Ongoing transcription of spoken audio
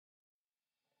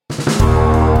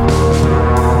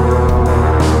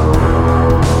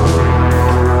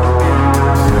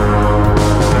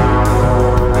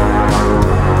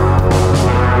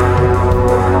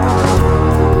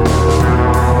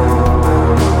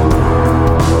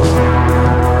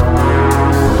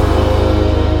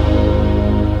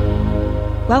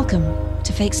Welcome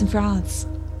to Fakes and Frauds,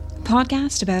 a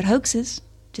podcast about hoaxes,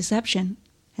 deception,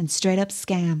 and straight-up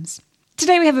scams.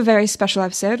 Today we have a very special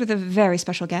episode with a very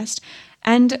special guest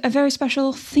and a very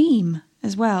special theme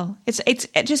as well. It's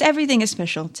just everything is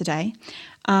special today.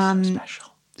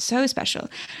 So special.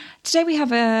 Today we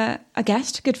have a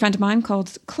guest, a good friend of mine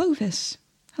called Clovis.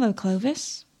 Hello,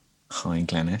 Clovis. Hi,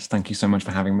 Glenys. Thank you so much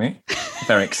for having me.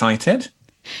 Very excited.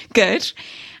 Good.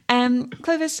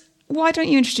 Clovis, why don't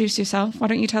you introduce yourself? Why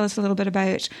don't you tell us a little bit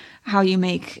about how you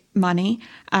make money,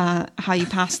 how you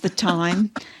pass the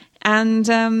time, and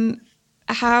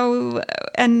how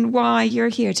and why you're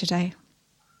here today?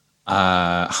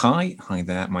 Hi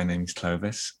there. My name's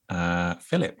Clovis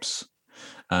Phillips.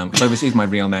 Clovis is my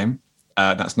real name.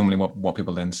 That's normally what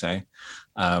people then say.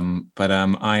 But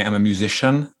I am a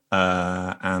musician.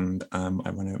 And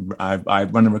I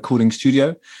run a recording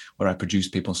studio where I produce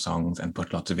people's songs and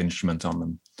put lots of instruments on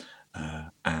them.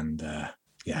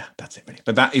 Yeah, that's it really.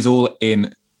 But that is all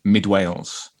in mid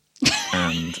Wales.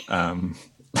 And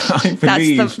I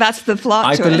believe that's the plot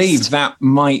twist. I believe that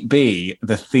might be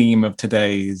the theme of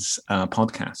today's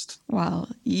podcast. Well,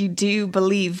 you do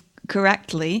believe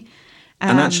correctly.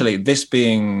 And actually, this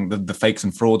being the Fakes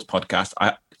and Frauds podcast,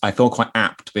 I feel quite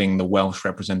apt being the Welsh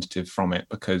representative from it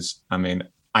because, I mean,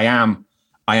 I am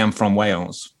from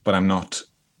Wales, but I'm not,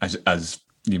 as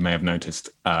you may have noticed,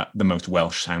 the most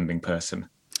Welsh-sounding person.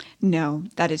 No,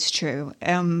 that is true.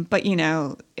 But, you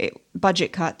know,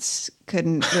 budget cuts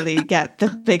couldn't really get the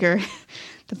bigger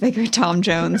Tom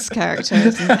Jones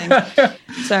characters and things.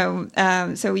 So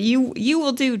you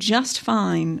will do just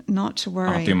fine, not to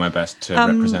worry. I'll do my best to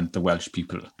represent the Welsh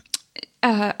people.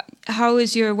 How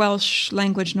is your Welsh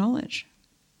language knowledge?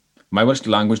 My Welsh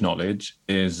language knowledge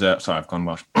is... sorry, I've gone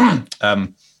Welsh.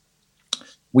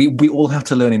 We all have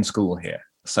to learn in school here.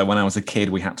 So when I was a kid,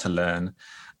 we had to learn.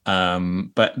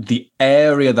 But the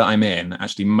area that I'm in,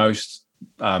 actually a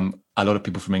lot of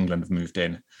people from England have moved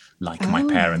in, like my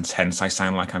parents, hence I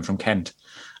sound like I'm from Kent.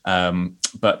 So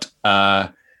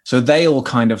they all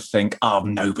kind of think, oh,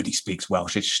 nobody speaks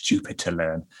Welsh, it's stupid to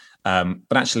learn.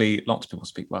 But actually, lots of people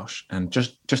speak Welsh. And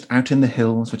just out in the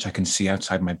hills, which I can see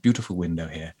outside my beautiful window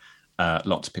here,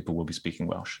 lots of people will be speaking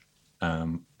Welsh.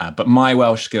 But my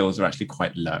Welsh skills are actually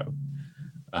quite low.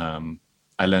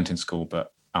 I learnt in school,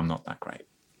 but I'm not that great.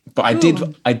 But I did for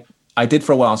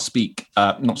a while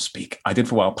I did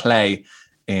for a while play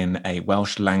in a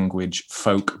Welsh language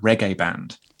folk reggae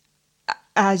band.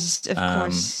 As, of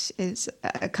course, is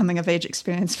a coming-of-age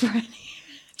experience for any.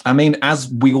 I mean,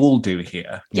 as we all do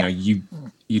here, you know,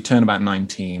 you turn about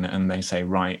 19 and they say,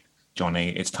 right,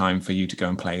 Johnny, it's time for you to go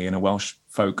and play in a Welsh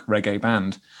folk reggae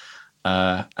band.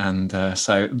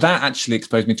 So that actually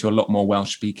exposed me to a lot more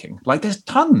Welsh speaking. Like there's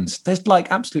tons, there's like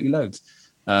absolutely loads.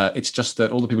 It's just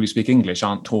that all the people who speak English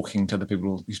aren't talking to the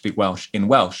people who speak Welsh in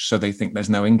Welsh, so they think there's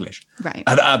no English. Right.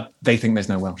 They think there's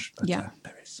no Welsh. But, there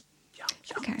is.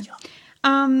 Okay.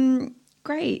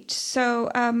 Great.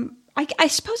 So I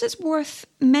suppose it's worth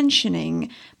mentioning,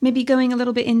 maybe going a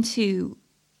little bit into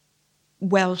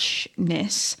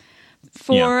Welshness.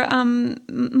 For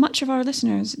much of our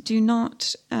listeners do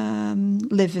not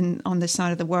live on this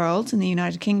side of the world, in the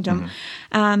United Kingdom.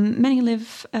 Mm-hmm. Many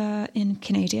live in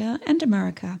Canada and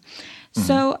America. Mm-hmm.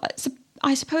 So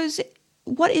I suppose,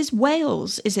 what is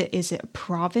Wales? Is it a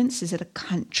province? Is it a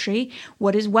country?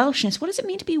 What is Welshness? What does it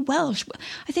mean to be Welsh?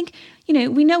 I think, you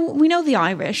know, we know the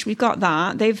Irish. We've got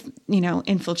that. They've, you know,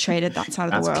 infiltrated that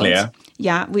side of the world. That's clear.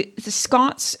 Yeah. The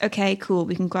Scots, okay, cool.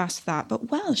 We can grasp that.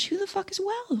 But Welsh, who the fuck is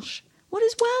Welsh? What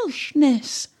is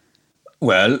Welshness?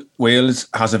 Well, Wales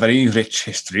has a very rich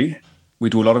history. We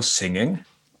do a lot of singing.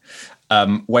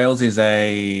 Wales is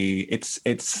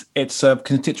it's a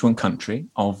constituent country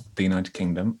of the United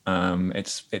Kingdom.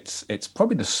 It's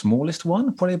probably the smallest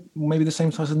one, probably maybe the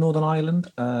same size as Northern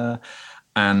Ireland.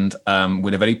 And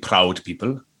we're a very proud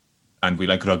people, and we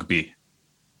like rugby.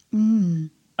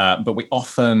 But we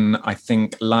often, I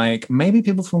think, like maybe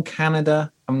people from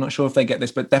Canada, I'm not sure if they get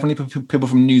this, but definitely people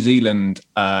from New Zealand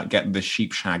get the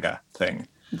sheep shagger thing.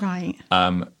 Right.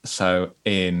 So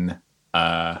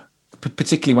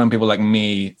particularly when people like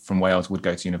me from Wales would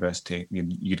go to university,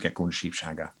 you'd get called a sheep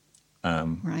shagger.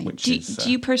 Right.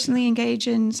 Do you personally engage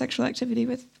in sexual activity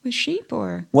with sheep,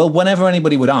 or? Well, whenever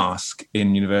anybody would ask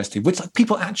in university, which like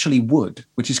people actually would,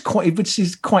 which is quite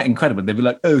incredible. They'd be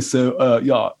like, "Oh, so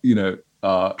yeah, you know,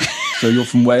 so you're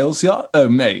from Wales, yeah? Oh,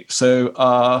 mate,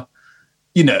 so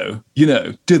you know,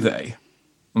 do they?"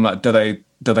 I'm like, "Do they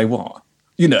what?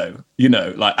 You know,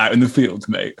 like out in the fields,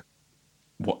 mate.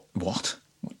 What?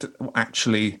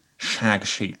 Actually shag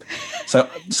sheep?" So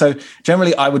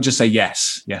generally I would just say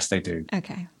yes, they do.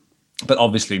 Okay. But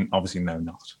obviously, no,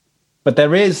 not. But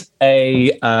there is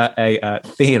a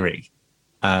theory.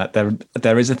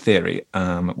 There is a theory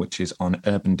which is on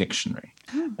Urban Dictionary,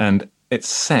 and it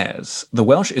says the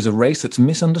Welsh is a race that's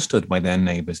misunderstood by their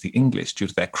neighbours, the English, due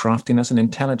to their craftiness and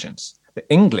intelligence. The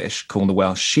English call the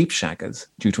Welsh sheepshaggers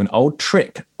due to an old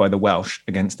trick by the Welsh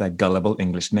against their gullible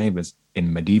English neighbours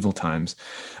in medieval times,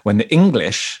 when the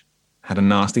English had a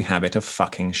nasty habit of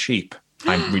fucking sheep.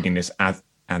 I'm reading this as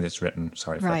it's written.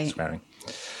 Sorry for swearing.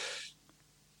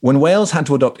 When Wales had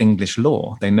to adopt English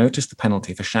law, they noticed the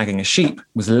penalty for shagging a sheep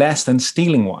was less than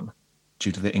stealing one,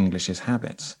 due to the English's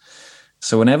habits.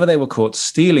 So whenever they were caught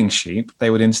stealing sheep, they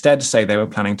would instead say they were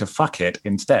planning to fuck it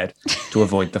instead to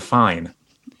avoid the fine.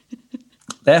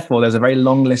 Therefore, there's a very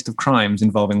long list of crimes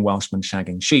involving Welshmen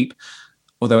shagging sheep,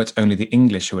 although it's only the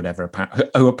English who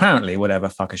apparently would ever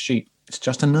fuck a sheep. It's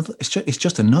just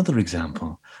another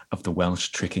example of the Welsh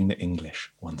tricking the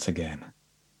English once again.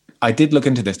 I did look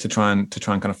into this to try and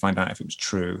kind of find out if it was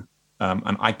true,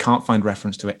 and I can't find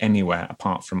reference to it anywhere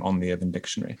apart from on the Urban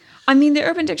Dictionary. I mean, the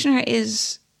Urban Dictionary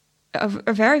is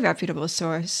a very reputable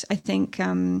source. I think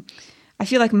I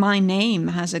feel like my name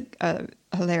has a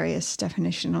hilarious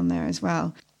definition on there as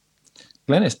well.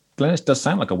 Glenys does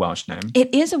sound like a Welsh name.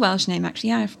 It is a Welsh name, actually.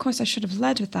 Yeah, of course, I should have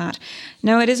led with that.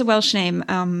 No, it is a Welsh name.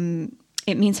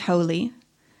 It means holy,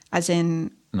 as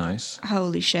in nice.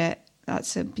 Holy shit,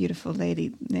 that's a beautiful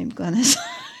lady named Glenys.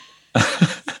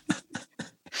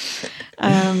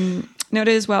 No, it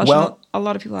is Welsh. Well, a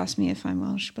lot of people ask me if I'm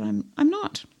Welsh, but I'm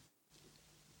not.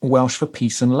 Welsh for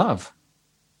peace and love.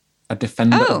 A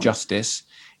defender of justice.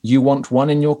 You want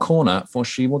one in your corner, for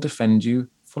she will defend you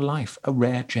for life. A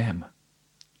rare gem.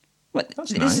 What?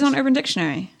 This is on Urban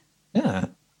Dictionary? Yeah.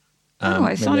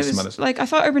 I thought it was I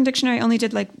thought Urban Dictionary only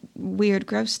did like weird,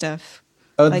 gross stuff.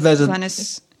 Oh, like there's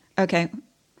Glenys. Okay.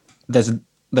 There's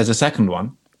a second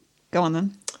one. Go on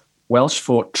then. Welsh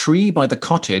for tree by the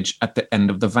cottage at the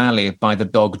end of the valley by the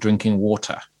dog drinking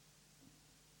water.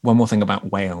 One more thing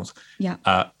about Wales. Yeah.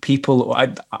 People,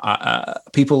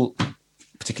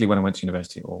 particularly when I went to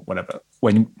university or whatever,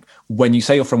 when you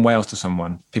say you're from Wales to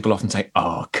someone, people often say,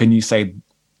 "Oh, can you say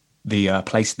the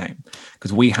place name?"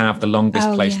 Because we have the longest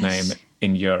place name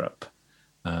in Europe,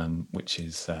 which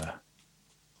is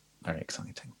very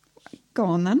exciting. Go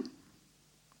on then.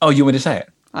 Oh, you want me to say it?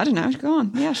 I don't know. Go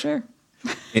on. Yeah, sure.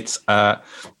 It's I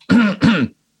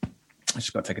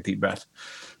just got to take a deep breath.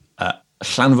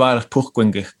 Llanfair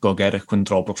Pwllgwyngyll Gogerich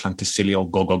Gwyndrabl Llantysilio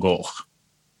Gogogoch.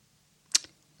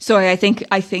 Sorry, I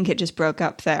think it just broke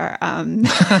up there.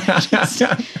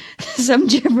 Some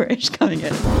gibberish coming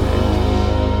in.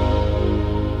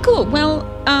 Cool. Well,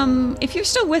 if you're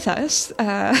still with us,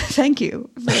 thank you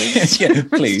for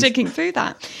sticking through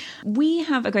that. We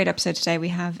have a great episode today. We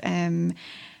have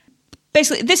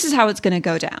basically, this is how it's going to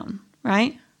go down,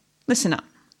 right? Listen up.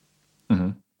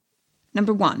 Mm-hmm.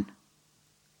 Number 1.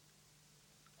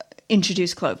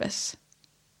 Introduce Clovis.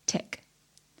 Tick.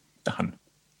 Done.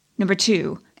 Number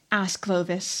 2, ask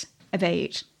Clovis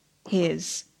about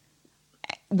his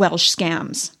Welsh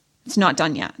scams. It's not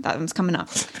done yet. That one's coming up.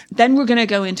 Then we're going to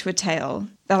go into a tale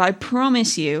that I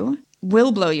promise you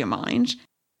will blow your mind.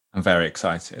 I'm very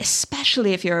excited.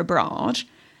 Especially if you're abroad.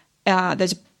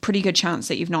 There's a pretty good chance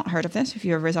that you've not heard of this if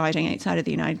you're residing outside of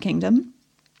the United Kingdom.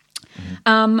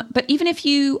 Mm-hmm. But even if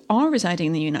you are residing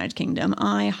in the United Kingdom,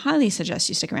 I highly suggest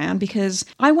you stick around because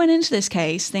I went into this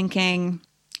case thinking,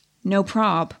 no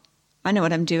prob. I know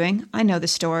what I'm doing. I know the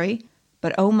story.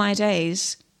 But oh my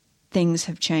days, things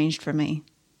have changed for me.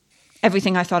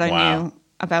 Everything I thought I knew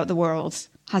about the world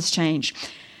has changed.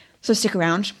 So stick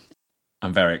around.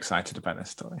 I'm very excited about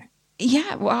this story.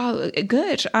 Yeah, wow,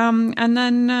 good. And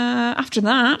then after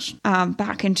that,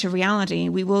 back into reality,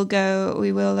 we will go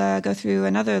through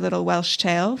another little Welsh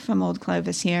tale from Old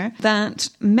Clovis here that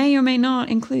may or may not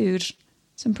include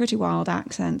some pretty wild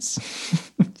accents.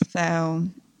 So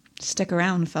stick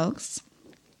around, folks.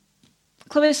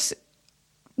 Clovis,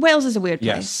 Wales is a weird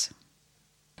place. Yes,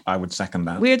 I would second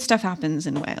that. Weird stuff happens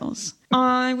in Wales.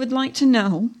 I would like to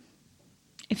know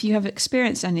if you have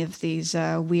experienced any of these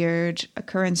weird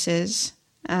occurrences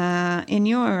in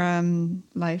your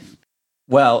life.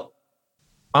 Well,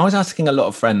 I was asking a lot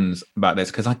of friends about this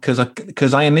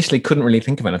because I initially couldn't really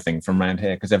think of anything from around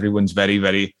here because everyone's very,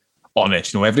 very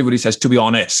honest. You know, everybody says to be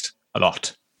honest a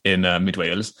lot in Mid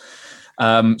Wales.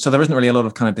 So there isn't really a lot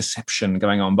of kind of deception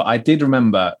going on. But I did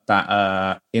remember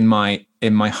that in my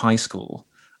high school,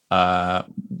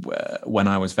 when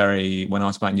I was about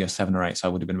in year 7 or 8, so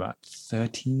I would have been about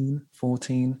 13,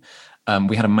 14,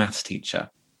 we had a maths teacher.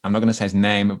 I'm not going to say his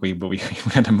name, but we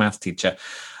had a maths teacher.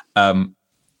 And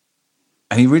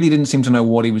he really didn't seem to know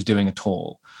what he was doing at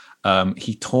all.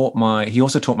 He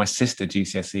also taught my sister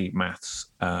GCSE maths,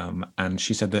 and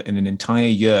she said that in an entire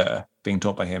year being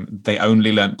taught by him, they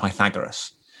only learnt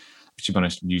Pythagoras, which, to be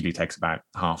honest, usually takes about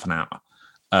half an hour.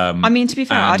 I mean, to be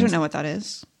fair, I don't know what that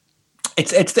is.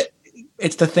 It's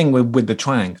the thing with the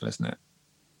triangle, isn't it?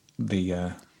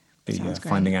 The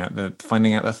finding out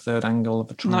the third angle of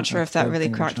the triangle. I'm not sure if that really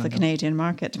cracked the Canadian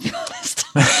market, to be honest.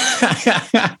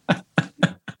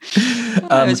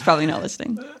 I was probably not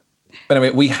listening. But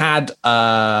anyway, we had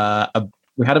a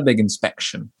big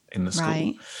inspection in the school,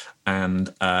 right. And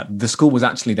the school was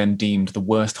actually then deemed the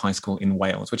worst high school in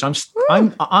Wales, which I'm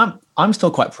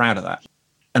still quite proud of that.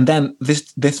 And then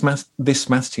this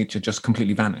maths teacher just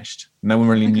completely vanished. No one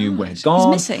really knew where he'd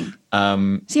gone. He's missing.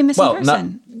 Is he a missing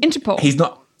person? No, Interpol. He's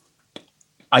not.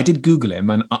 I did Google him,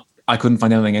 and I couldn't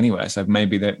find anything anywhere. So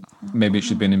maybe it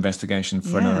should be an investigation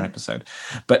for another episode.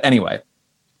 But anyway,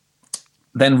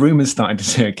 then rumors started to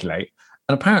circulate,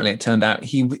 and apparently it turned out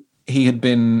he had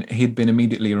been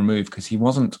immediately removed because he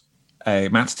wasn't a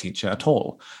maths teacher at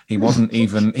all. He wasn't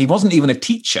even a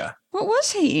teacher. What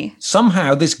was he?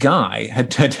 Somehow this guy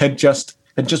had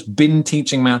just been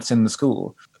teaching maths in the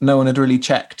school. No one had really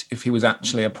checked if he was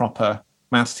actually a proper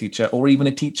maths teacher or even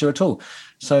a teacher at all.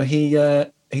 So he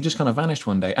just kind of vanished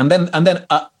one day. And then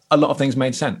a lot of things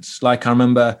made sense. Like, I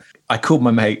remember I called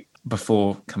my mate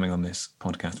before coming on this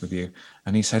podcast with you,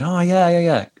 and he said, "Oh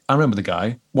yeah. I remember the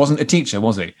guy. Wasn't a teacher,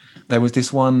 was he?" There was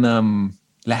this one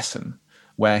lesson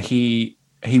where he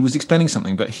was explaining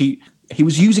something, but he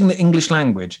was using the English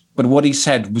language, but what he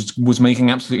said was making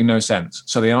absolutely no sense.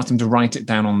 So they asked him to write it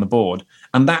down on the board,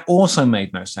 and that also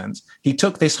made no sense. He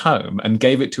took this home and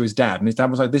gave it to his dad, and his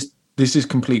dad was like, "This is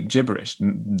complete gibberish.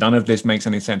 None of this makes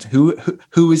any sense.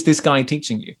 Who is this guy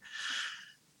teaching you?"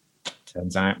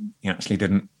 Turns out he actually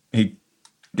didn't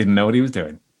know what he was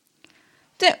doing.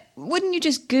 Wouldn't you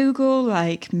just Google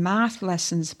like math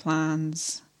lessons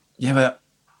plans? Yeah, but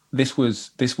this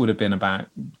would have been about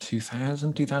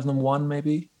 2000, 2001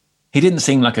 maybe. He didn't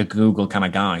seem like a Google kind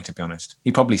of guy, to be honest.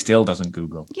 He probably still doesn't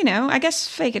Google. I guess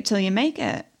fake it till you make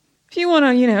it. If you want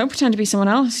to, pretend to be someone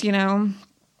else,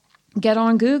 get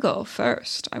on Google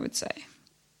first, I would say.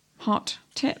 Hot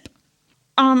tip.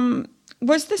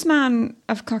 Was this man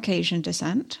of Caucasian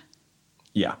descent?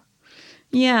 Yeah.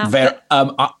 Yeah.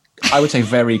 I would say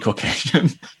very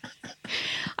Caucasian.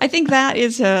 I think that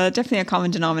is definitely a common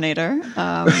denominator.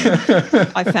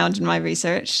 I found in my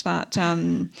research that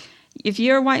if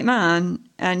you're a white man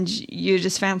and you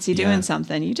just fancy doing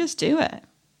something, you just do it.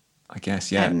 I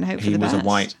guess, yeah. And hope for the best. He was a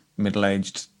white,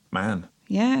 middle-aged man.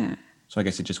 Yeah. So I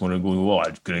guess he just wanted to go,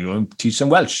 I'm going to go and teach some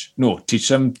Welsh. No, teach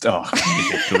some,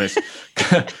 ridiculous.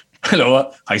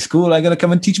 Hello, high school, I'm going to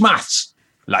come and teach maths.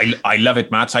 I love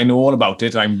it, maths. I know all about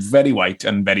it. I'm very white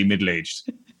and very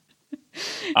middle-aged.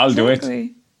 I'll do it.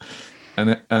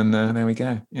 And there we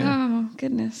go. Yeah. Oh,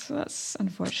 goodness. Well, that's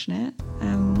unfortunate.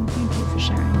 Thank you for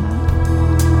sharing that.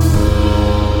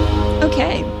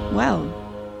 Okay, well,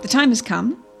 the time has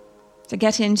come to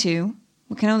get into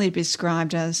what can only be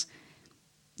described as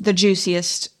the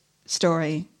juiciest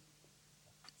story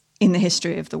in the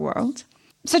history of the world.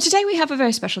 So today we have a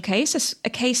very special case, a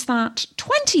case that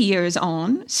 20 years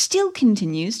on still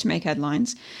continues to make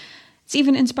headlines. It's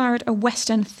even inspired a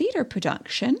West End theatre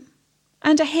production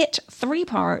and a hit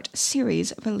 3-part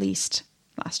series released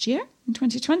last year in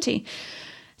 2020.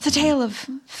 It's a tale of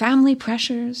family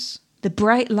pressures, the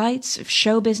bright lights of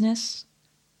show business,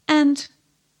 and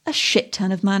a shit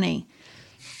ton of money.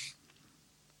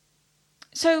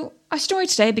 So our story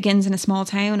today begins in a small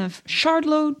town of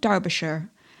Shardlow, Derbyshire,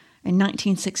 in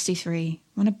 1963,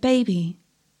 when a baby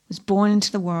was born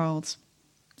into the world,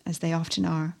 as they often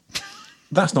are.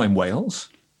 That's not in Wales.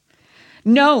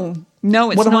 No, it's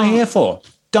not. What am I here for?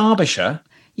 Derbyshire?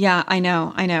 Yeah, I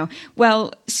know.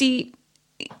 Well, see,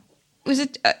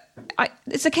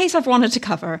 it's a case I've wanted to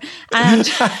cover, and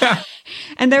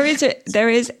and there is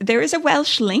a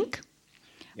Welsh link,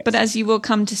 yes. But as you will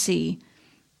come to see,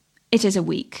 it is a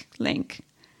weak link,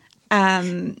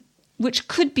 which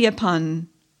could be a pun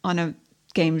on a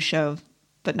game show,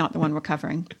 but not the one we're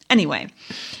covering. Anyway,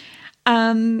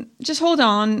 just hold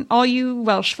on, all you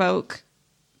Welsh folk.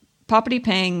 Poppity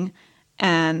ping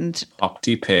and...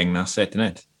 Poppity ping, that's it, isn't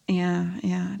it?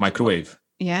 Yeah. Microwave.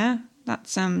 Yeah,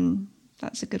 that's a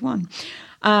good one.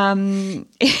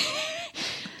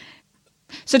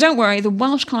 So don't worry, the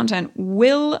Welsh content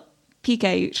will peek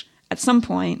out at some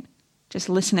point. Just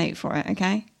listen out for it,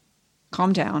 okay?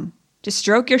 Calm down. Just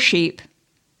stroke your sheep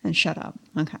and shut up,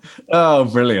 okay? Oh,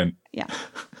 brilliant. Yeah.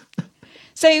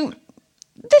 So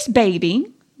this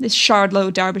baby, this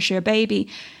Shardlow, Derbyshire baby,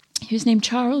 he was named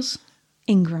Charles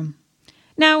Ingram.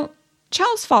 Now,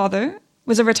 Charles' father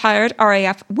was a retired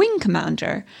RAF wing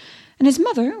commander, and his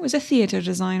mother was a theatre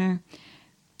designer.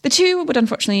 The two would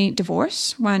unfortunately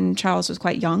divorce when Charles was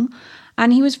quite young,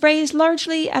 and he was raised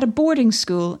largely at a boarding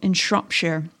school in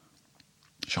Shropshire.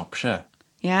 Shropshire?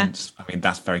 Yeah.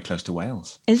 That's very close to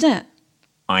Wales. Is it?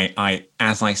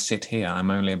 As I sit here, I'm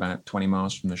only about 20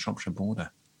 miles from the Shropshire border.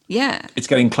 Yeah. It's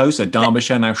getting closer.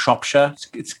 Derbyshire, now Shropshire.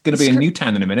 It's going to be a new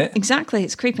town in a minute. Exactly.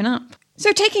 It's creeping up.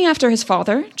 So taking after his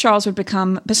father, Charles would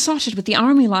become besotted with the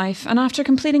army life, and after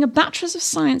completing a Bachelor's of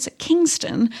Science at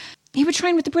Kingston, he would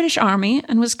train with the British Army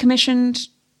and was commissioned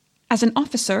as an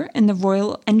officer in the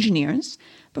Royal Engineers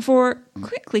before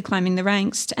quickly climbing the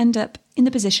ranks to end up in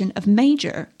the position of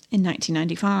Major in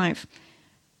 1995.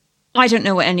 I don't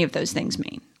know what any of those things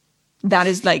mean. That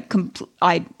is like,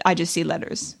 I just see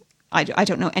letters. I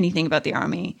don't know anything about the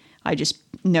army. I just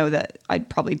know that I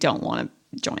probably don't want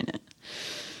to join it.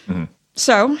 Mm-hmm.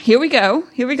 So here we go,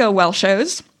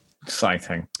 Welshos.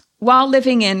 Exciting. While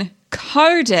living in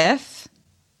Cardiff.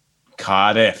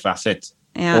 Cardiff, that's it.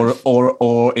 Yeah.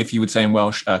 Or if you would say in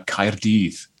Welsh,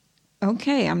 Caerdydd.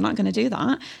 Okay, I'm not going to do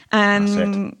that. That's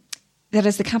it. That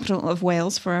is the capital of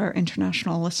Wales for our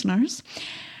international listeners.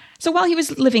 So while he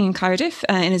was living in Cardiff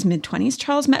in his mid-20s,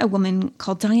 Charles met a woman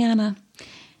called Diana,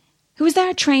 who was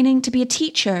there training to be a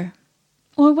teacher.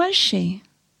 Or was she?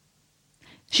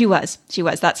 She was.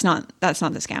 That's not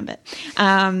the Gambit.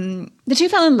 The two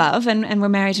fell in love and were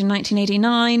married in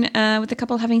 1989, with the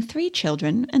couple having 3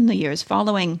 children in the years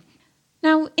following.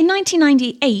 Now, in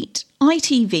 1998,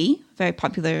 ITV, very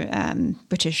popular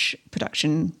British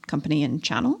production company and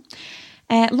channel,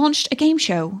 launched a game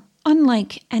show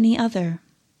unlike any other.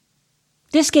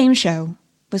 This game show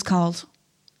was called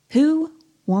Who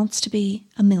Wants to Be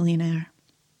a Millionaire?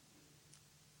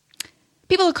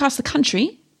 People across the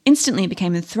country instantly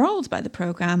became enthralled by the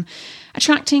programme,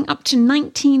 attracting up to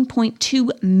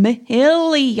 19.2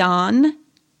 million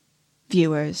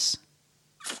viewers.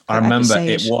 I remember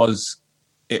it was,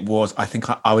 I think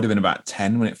I would have been about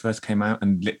 10 when it first came out,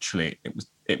 and literally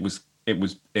it was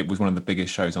one of the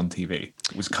biggest shows on TV.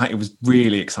 It was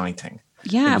really exciting.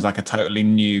 Yeah. It was like a totally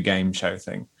new game show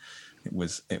thing. It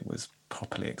was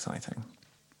properly exciting.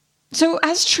 So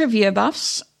as trivia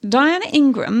buffs, Diana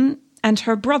Ingram and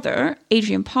her brother,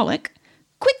 Adrian Pollock,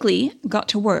 quickly got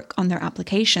to work on their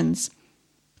applications.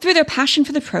 Through their passion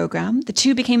for the programme, the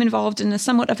two became involved in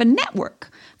somewhat of a network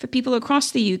for people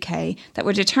across the UK that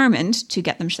were determined to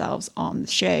get themselves on the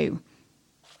show.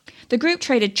 The group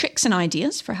traded tricks and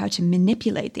ideas for how to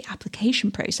manipulate the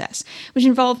application process, which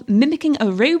involved mimicking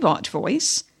a robot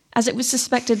voice, as it was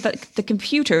suspected that the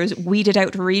computers weeded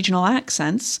out regional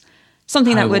accents.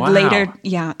 Something that would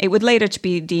later to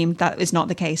be deemed that is not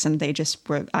the case, and they just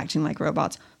were acting like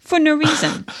robots for no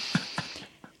reason.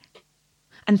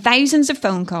 And thousands of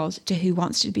phone calls to Who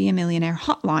Wants to Be a Millionaire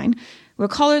hotline, where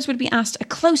callers would be asked a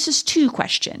closest to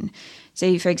question.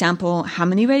 Say, for example, how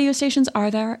many radio stations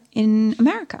are there in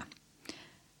America?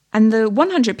 And the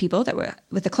 100 people that were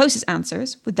with the closest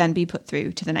answers would then be put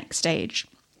through to the next stage.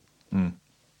 Mm.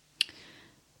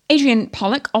 Adrian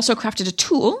Pollock also crafted a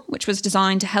tool which was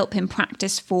designed to help him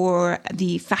practice for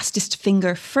the fastest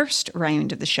finger first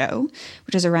round of the show,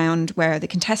 which is a round where the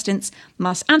contestants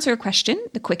must answer a question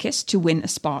the quickest to win a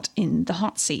spot in the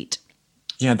hot seat.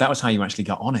 Yeah, that was how you actually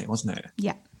got on it, wasn't it?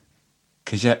 Yeah.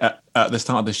 Because at the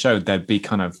start of the show, there'd be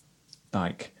kind of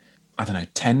like,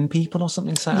 10 people or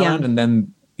something sat around. And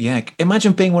then,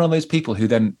 imagine being one of those people who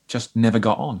then just never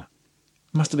got on.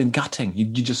 It must have been gutting. You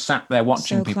just sat there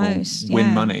watching so people close.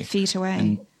 win money. Feet away.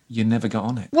 And you never got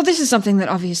on it. Well, this is something that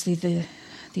obviously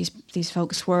these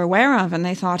folks were aware of, and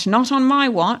they thought, not on my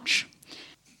watch.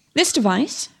 This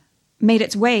device made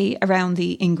its way around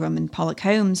the Ingram and Pollock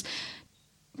homes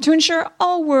to ensure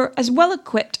all were as well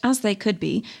equipped as they could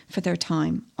be for their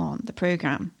time on the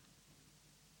programme.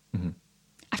 Mm-hmm.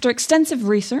 After extensive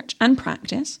research and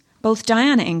practice, both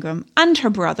Diana Ingram and her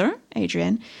brother,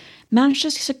 Adrian, managed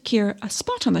to secure a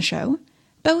spot on the show,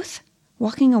 both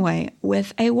walking away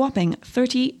with a whopping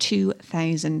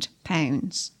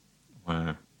 £32,000.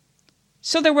 Wow.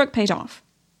 So their work paid off.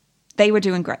 They were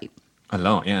doing great. A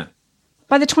lot, yeah.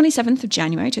 By the 27th of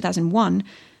January 2001,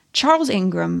 Charles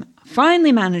Ingram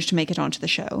finally managed to make it onto the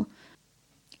show.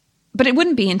 But it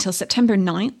wouldn't be until September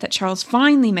 9th that Charles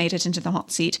finally made it into the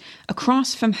hot seat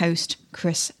across from host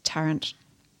Chris Tarrant.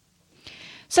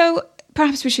 So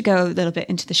perhaps we should go a little bit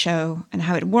into the show and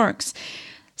how it works.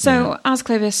 So, as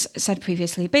Clovis said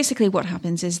previously, basically what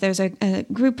happens is there's a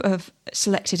group of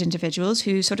selected individuals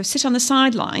who sort of sit on the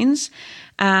sidelines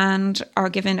and are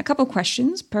given a couple of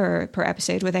questions per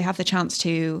episode where they have the chance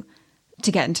to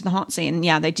to get into the hot seat. And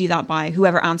yeah, they do that by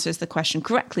whoever answers the question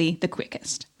correctly the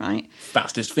quickest, right?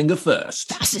 Fastest finger first.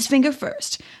 Fastest finger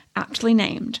first, aptly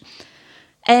named.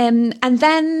 And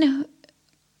then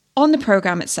on the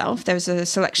program itself, there's a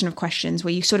selection of questions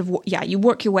where you sort of, you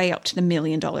work your way up to the $1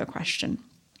 million question.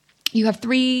 You have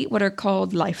 3 what are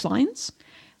called lifelines.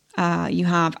 You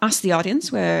have Ask the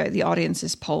Audience, where the audience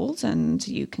is polled and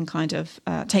you can kind of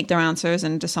take their answers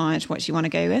and decide what you want to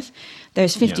go with.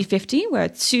 There's 50-50, where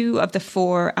 2 of the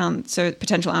 4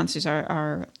 potential answers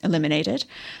are eliminated.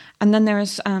 And then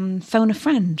there's Phone a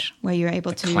Friend, where you're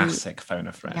able to... Classic Phone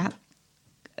a Friend. Yeah,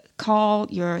 call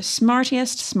your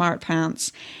smartiest smart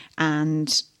pants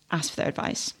and ask for their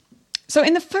advice. So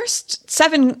in the first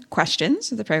 7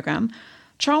 questions of the programme,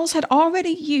 Charles had already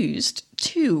used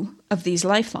 2 of these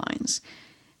lifelines,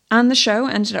 and the show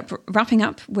ended up wrapping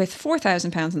up with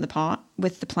 £4,000 in the pot,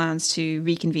 with the plans to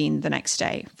reconvene the next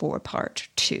day for part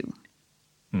 2.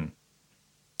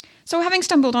 So having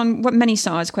stumbled on what many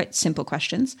saw as quite simple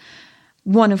questions,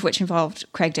 one of which involved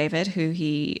Craig David, who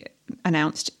he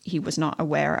announced he was not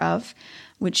aware of,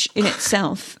 which in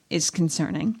itself is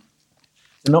concerning.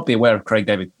 To not be aware of Craig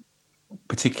David,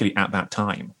 particularly at that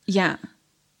time,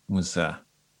 was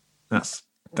that's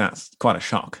quite a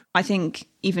shock. I think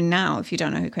even now, if you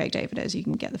don't know who Craig David is, you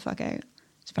can get the fuck out,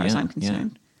 as far as I'm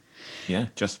concerned. Yeah,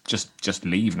 just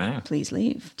leave now. Please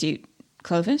leave.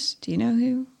 Clovis, do you know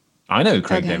who? I know who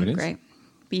Craig David is. Great.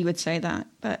 But you would say that.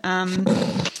 But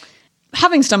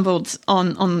having stumbled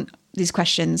on these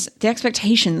questions, the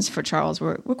expectations for Charles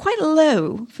were quite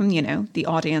low from, the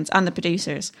audience and the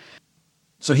producers.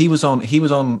 So he was on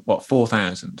what,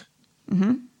 4,000?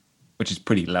 Mm-hmm. Which is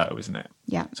pretty low, isn't it?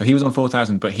 Yeah. So he was on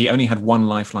 4,000, but he only had 1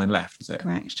 lifeline left, is it?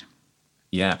 Correct.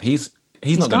 Yeah, he's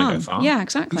not going to go far. Yeah,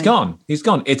 exactly. He's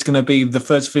gone. It's going to be the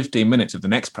first 15 minutes of the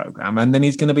next program, and then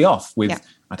he's going to be off with,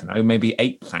 I don't know, maybe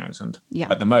 8,000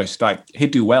 at the most. Like, he'd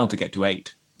do well to get to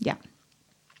 8. Yeah.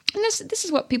 And this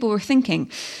is what people were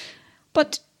thinking.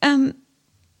 But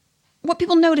what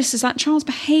people noticed is that Charles'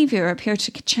 behaviour appeared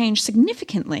to change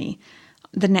significantly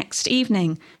the next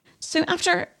evening. So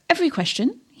after every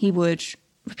question, he would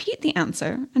repeat the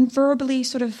answer and verbally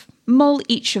sort of mull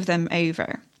each of them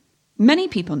over. Many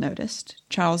people noticed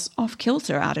Charles'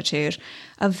 off-kilter attitude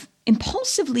of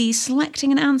impulsively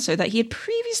selecting an answer that he had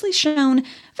previously shown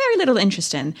very little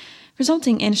interest in,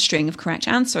 resulting in a string of correct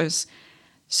answers.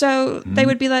 So they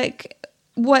would be like,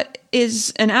 what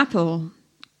is an apple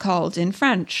called in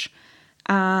French?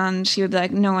 And he would be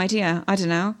like, no idea, I don't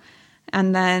know.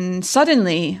 And then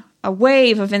suddenly a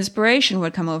wave of inspiration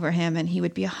would come over him and he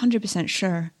would be 100%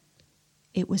 sure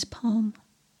it was pomme.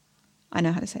 I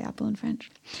know how to say apple in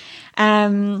French.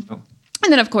 And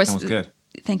then, of course... That was good.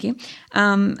 Thank you.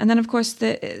 And then, of course,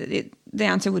 the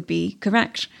answer would be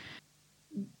correct.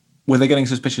 Were they getting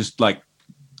suspicious, like,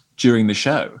 during the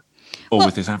show? Or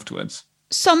with this afterwards?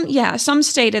 Some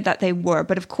stated that they were,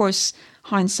 but of course,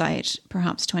 hindsight,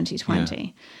 perhaps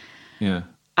 2020. Yeah.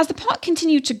 As the pot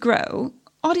continued to grow,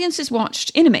 audiences watched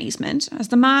in amazement as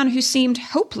the man who seemed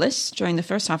hopeless during the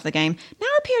first half of the game now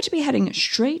appeared to be heading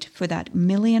straight for that £1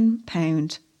 million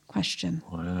question.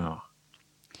 Wow.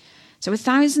 So with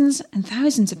thousands and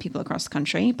thousands of people across the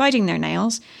country biting their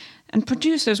nails and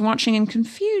producers watching in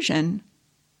confusion,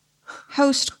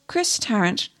 host Chris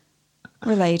Tarrant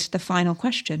relayed the final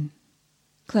question.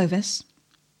 Clovis,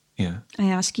 I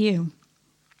ask you.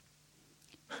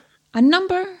 A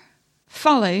number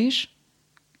followed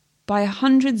by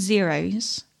 100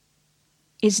 zeros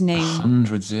is named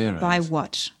 100 zeros. by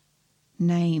what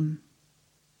name?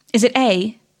 Is it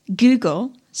A,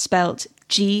 Google, spelt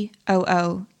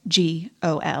Googol?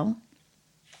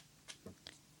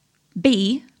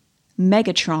 B,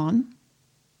 Megatron?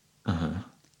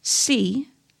 C,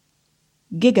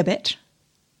 Gigabit?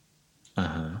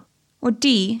 Or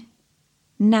D,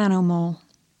 Nanomole?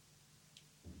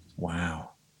 Wow.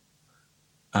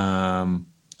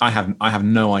 I have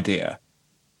no idea.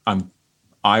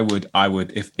 I would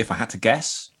if I had to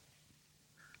guess.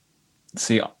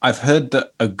 See, I've heard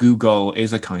that a Google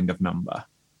is a kind of number.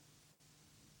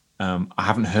 I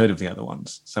haven't heard of the other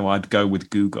ones, so I'd go with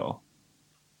Google.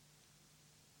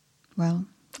 Well,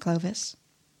 Clovis,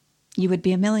 you would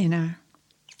be a millionaire.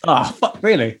 Oh,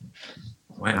 really?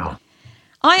 Wow.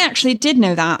 I actually did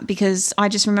know that because I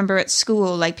just remember at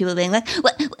school, like people being like,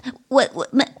 "What,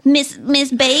 Miss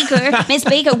Baker, Miss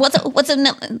Baker, what's a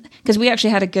number?" Because we actually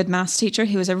had a good maths teacher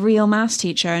who was a real maths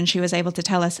teacher, and she was able to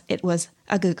tell us it was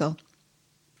a Google.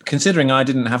 Considering I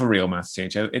didn't have a real maths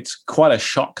teacher, it's quite a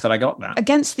shock that I got that.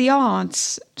 Against the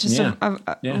odds, just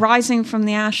rising from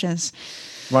the ashes.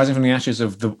 Rising from the ashes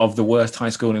of the worst high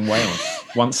school in Wales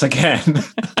once again.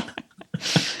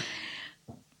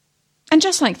 And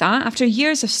just like that, after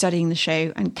years of studying the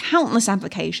show and countless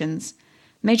applications,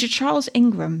 Major Charles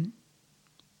Ingram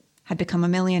had become a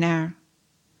millionaire.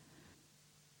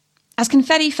 As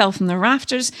confetti fell from the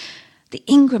rafters, the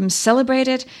Ingrams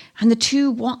celebrated, and the two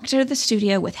walked out of the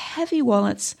studio with heavy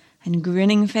wallets and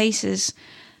grinning faces.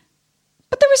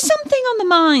 But there was something on the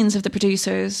minds of the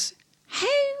producers. How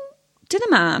did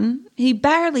a man who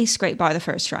barely scraped by the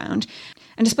first round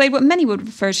and displayed what many would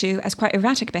refer to as quite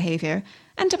erratic behaviour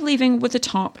end up leaving with the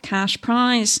top cash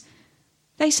prize?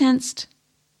 They sensed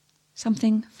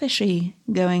something fishy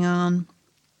going on.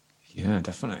 Yeah,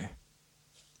 definitely.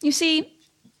 You see,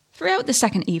 throughout the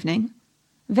second evening,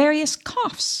 various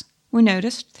coughs were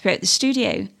noticed throughout the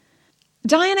studio.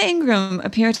 Diana Ingram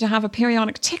appeared to have a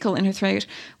periodic tickle in her throat,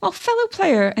 while fellow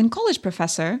player and college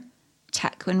professor,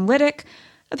 Tequin Whittock,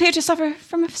 appeared to suffer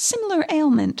from a similar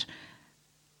ailment.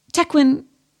 Tequin,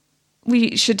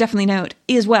 we should definitely note,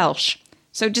 is Welsh.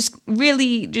 So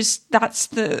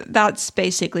that's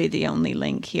basically the only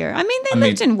link here. I mean, they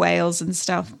lived in Wales and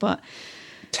stuff, but...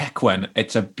 Tequin,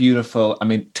 it's a beautiful...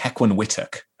 Tequin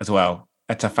Whittock as well.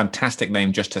 It's a fantastic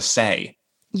name just to say.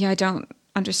 Yeah, I don't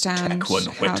understand Tequin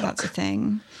how Whittock. that's a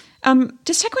thing.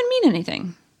 Does Tequin mean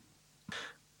anything?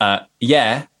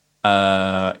 It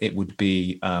would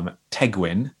be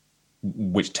Tegwin,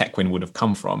 which Tequin would have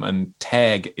come from, and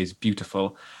Teg is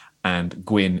beautiful, and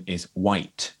Gwyn is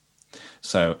white.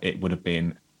 So it would have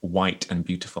been white and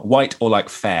beautiful. White or like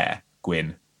fair,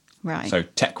 Gwyn. Right. So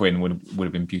Tequin would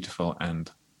have been beautiful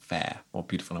and fair, or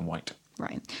beautiful and white.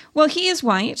 Right. Well, he is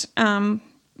white. I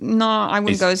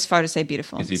wouldn't go as far to say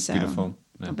beautiful. Is he beautiful?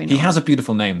 No. He He has a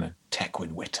beautiful name, though.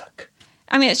 Tequin Whittock.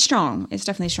 I mean, it's strong. It's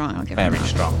definitely strong. I'll give him Very that.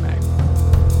 strong name.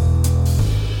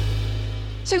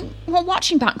 So, while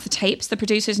watching back the tapes, the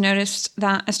producers noticed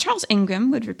that as Charles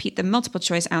Ingram would repeat the multiple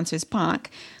choice answers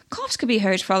back, coughs could be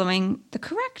heard following the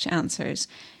correct answers.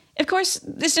 Of course,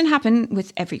 this didn't happen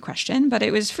with every question, but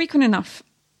it was frequent enough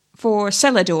for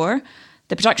Celador,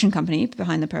 the production company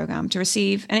behind the programme, to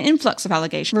receive an influx of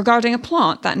allegations regarding a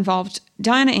plot that involved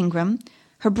Diana Ingram,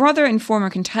 her brother and former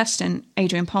contestant,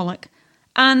 Adrian Pollock,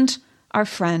 and our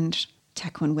friend,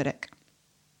 Tequin Whittock.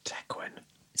 Tequin.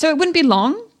 So it wouldn't be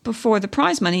long before the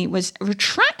prize money was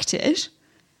retracted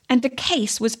and the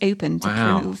case was opened to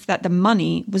prove that the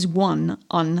money was won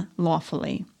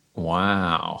unlawfully.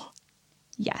 Wow.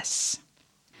 Yes.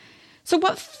 So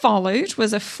what followed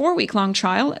was a 4-week-long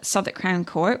trial at Southwark Crown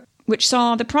Court, which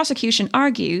saw the prosecution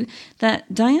argue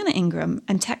that Diana Ingram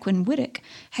and Tequin Whittock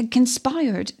had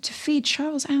conspired to feed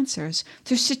Charles answers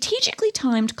through strategically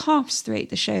timed coughs throughout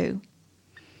the show.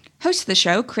 Host of the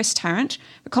show, Chris Tarrant,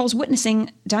 recalls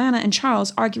witnessing Diana and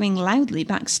Charles arguing loudly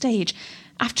backstage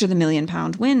after the £1 million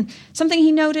win, something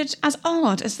he noted as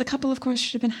odd, as the couple, of course,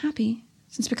 should have been happy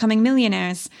since becoming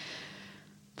millionaires.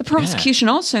 The prosecution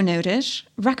also noted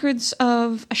records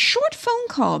of a short phone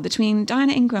call between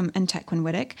Diana Ingram and Tequin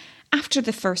Whittock after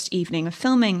the first evening of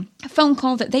filming. A phone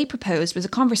call that they proposed was a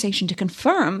conversation to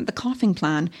confirm the coughing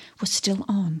plan was still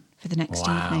on for the next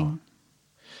evening.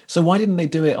 So why didn't they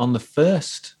do it on the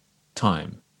first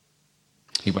time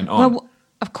he went on? Well,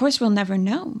 of course, we'll never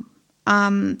know.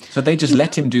 So they just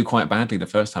let him do quite badly the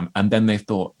first time, and then they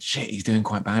thought, shit, he's doing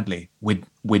quite badly.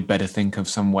 We'd better think of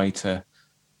some way to...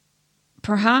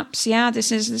 Perhaps, yeah,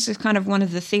 this is kind of one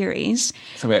of the theories.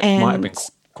 So it might have been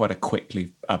quite a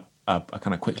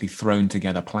kind of quickly thrown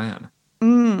together plan.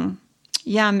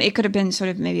 Yeah, it could have been sort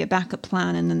of maybe a backup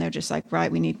plan, and then they're just like,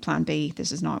 right, we need plan B.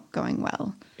 This is not going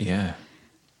well. Yeah.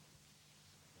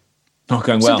 Not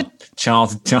going well.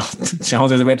 Charles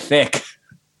is a bit thick.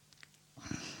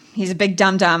 He's a big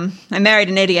dum-dum. I married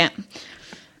an idiot.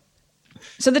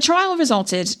 So the trial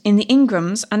resulted in the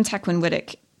Ingrams and Tequin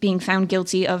Whittock being found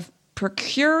guilty of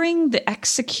procuring the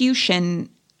execution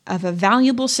of a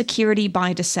valuable security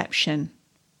by deception.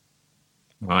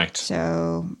 Right.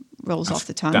 So rolls off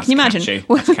the tongue. That's Can you imagine? catchy.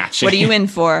 That's catchy. What are you in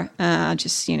for?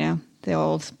 Just, the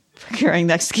old procuring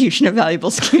the execution of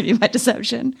valuable security by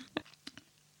deception.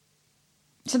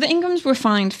 So the Ingrams were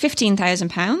fined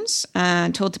 £15,000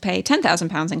 and told to pay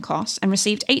 £10,000 in costs and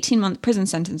received 18-month prison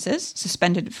sentences,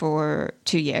 suspended for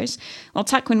 2 years, while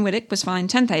Tequin Whittock was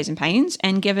fined £10,000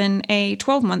 and given a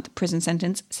 12-month prison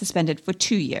sentence, suspended for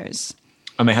 2 years.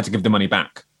 And they had to give the money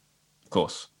back, of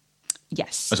course.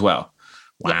 Yes. As well.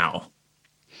 Wow. Yeah.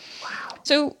 Wow.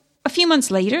 So a few months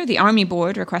later, the Army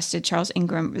Board requested Charles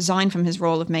Ingram resign from his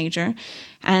role of major,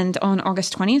 and on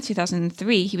August 20th,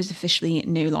 2003, he was officially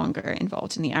no longer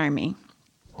involved in the army.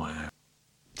 Wow.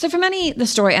 So for many, the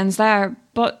story ends there,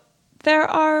 but there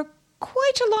are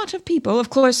quite a lot of people,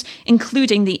 of course,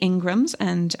 including the Ingrams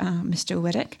and Mr.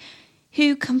 Whittock,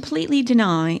 who completely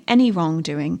deny any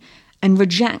wrongdoing and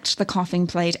reject the coughing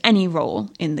played any role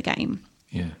in the game.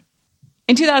 Yeah.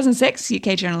 In 2006,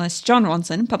 UK journalist John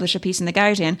Ronson published a piece in The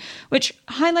Guardian which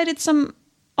highlighted some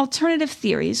alternative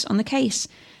theories on the case.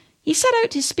 He set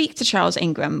out to speak to Charles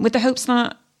Ingram with the hopes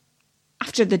that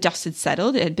after the dust had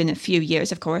settled, it had been a few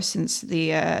years, of course, since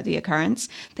the occurrence,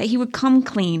 that he would come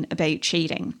clean about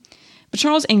cheating. But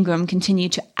Charles Ingram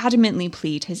continued to adamantly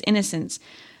plead his innocence.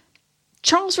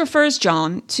 Charles refers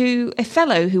John to a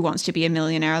fellow who wants to be a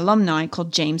millionaire alumni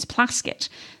called James Plaskett.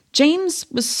 James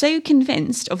was so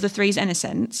convinced of the three's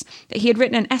innocence that he had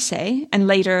written an essay and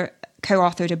later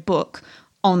co-authored a book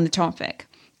on the topic.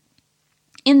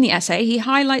 In the essay, he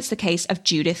highlights the case of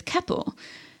Judith Keppel,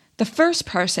 the first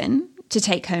person to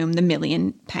take home the £1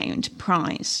 million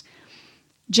prize.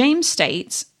 James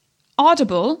states,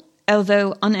 audible,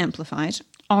 although unamplified,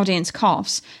 audience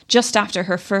coughs just after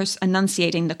her first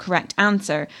enunciating the correct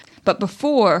answer, but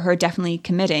before her definitely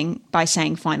committing by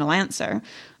saying final answer,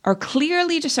 are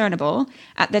clearly discernible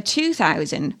at the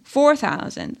 2,000,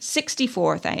 4,000,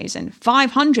 64,000,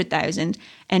 500,000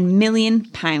 and £1 million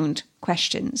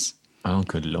questions. Oh,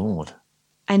 good Lord.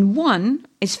 And one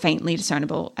is faintly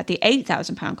discernible at the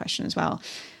 £8,000 question as well.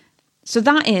 So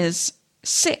that is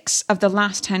 6 of the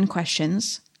last 10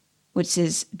 questions, which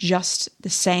is just the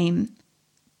same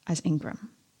as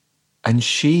Ingram. And is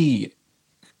she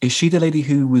the lady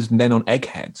who was then on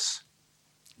Eggheads?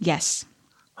 Yes.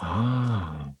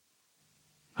 Ah.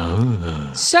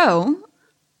 Oh. So,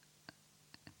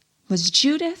 was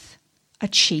Judith a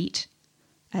cheat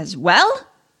as well?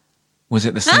 Was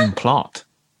it the same plot?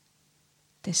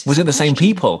 Was it the same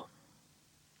people?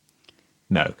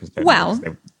 No, because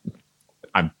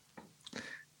I'm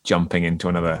jumping into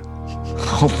another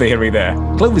whole theory there.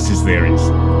 Clovis's theories.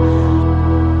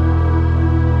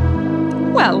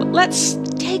 Well, let's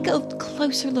take a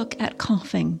closer look at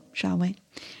coughing, shall we?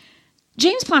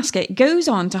 James Plaskett goes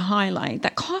on to highlight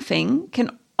that coughing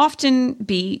can often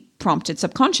be prompted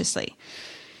subconsciously.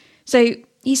 So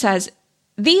he says,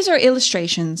 these are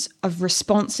illustrations of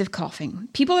responsive coughing.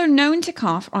 People are known to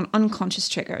cough on unconscious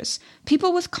triggers.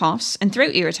 People with coughs and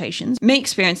throat irritations may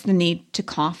experience the need to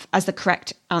cough as the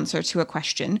correct answer to a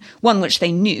question, one which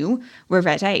they knew were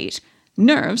read out.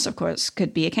 Nerves, of course,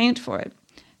 could be accounted for it.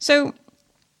 So,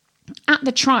 at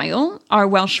the trial, our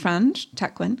Welsh friend,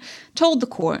 Tecwyn, told the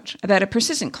court about a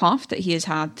persistent cough that he has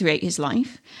had throughout his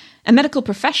life. A medical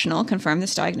professional confirmed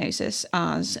this diagnosis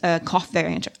as a cough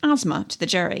variant of asthma to the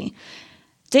jury.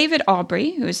 David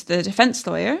Aubrey, who is the defence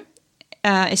lawyer,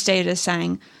 is stated as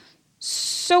saying,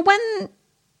 so when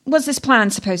was this plan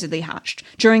supposedly hatched?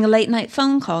 During a late-night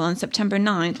phone call on September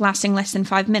 9th, lasting less than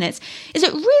 5 minutes? Is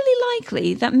it really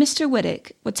likely that Mr.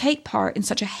 Whittock would take part in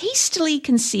such a hastily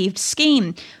conceived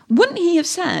scheme? Wouldn't he have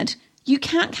said, you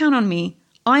can't count on me,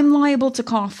 I'm liable to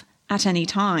cough at any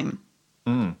time?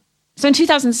 So in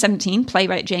 2017,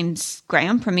 playwright James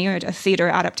Graham premiered a theatre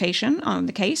adaptation on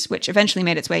the case, which eventually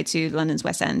made its way to London's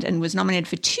West End and was nominated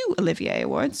for 2 Olivier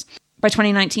Awards. By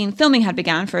 2019, filming had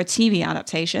begun for a TV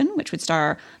adaptation, which would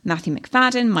star Matthew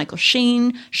McFadden, Michael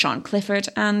Sheen, Sean Clifford,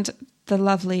 and the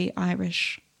lovely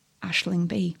Irish Aisling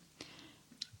Bea.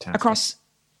 Across,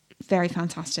 very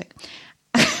fantastic.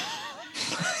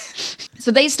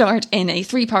 So they starred in a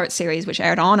 3-part series which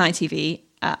aired on ITV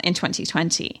in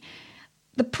 2020.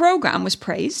 The programme was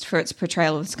praised for its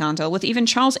portrayal of the scandal, with even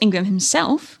Charles Ingram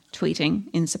himself tweeting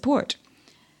in support.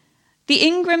 The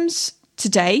Ingrams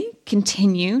today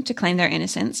continue to claim their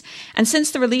innocence, and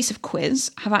since the release of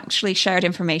Quiz, have actually shared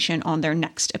information on their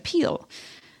next appeal.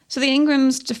 So the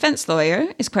Ingrams' defence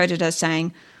lawyer is quoted as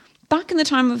saying, back in the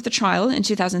time of the trial in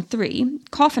 2003,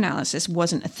 cough analysis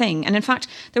wasn't a thing, and in fact,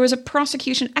 there was a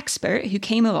prosecution expert who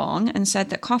came along and said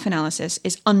that cough analysis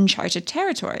is uncharted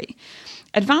territory.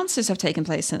 Advances have taken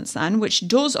place since then, which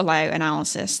does allow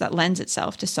analysis that lends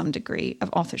itself to some degree of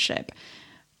authorship.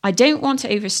 I don't want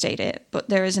to overstate it, but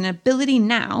there is an ability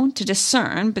now to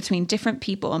discern between different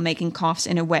people making coughs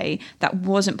in a way that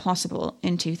wasn't possible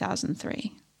in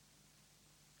 2003.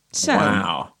 So,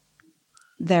 wow.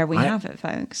 There we have it,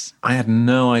 folks. I had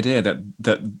no idea that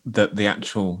the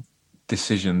actual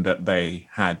decision that they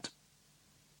had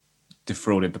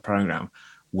defrauded the programme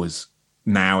was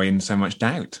now in so much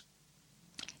doubt.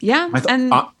 Yeah,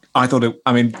 I thought it.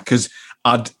 I mean, because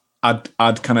I'd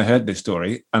kind of heard this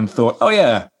story and thought, oh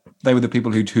yeah, they were the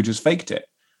people who just faked it.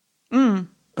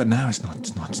 But now it's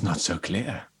not so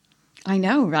clear. I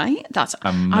know, right? That's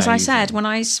amazing. As I said when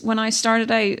I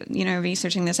started out,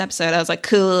 researching this episode, I was like,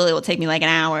 cool, it will take me like an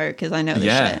hour because I know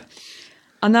this shit.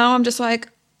 And now I'm just like,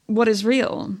 what is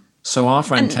real? So our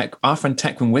friend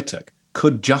Tecwyn Whittock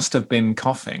could just have been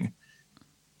coughing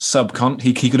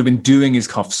he could have been doing his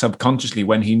cough subconsciously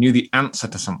when he knew the answer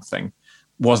to something,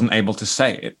 wasn't able to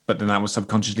say it, but then that was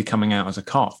subconsciously coming out as a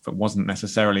cough. It wasn't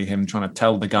necessarily him trying to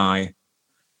tell the guy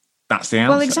that's the answer.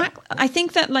 Well, exactly. I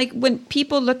think that like when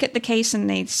people look at the case and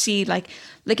they see like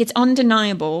it's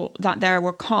undeniable that there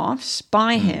were coughs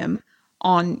by him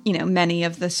on, you know, many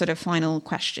of the sort of final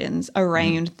questions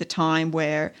around the time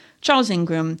where Charles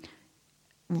Ingram,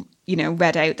 you know,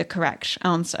 read out the correct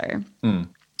answer.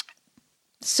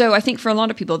 So I think for a lot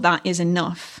of people that is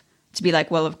enough to be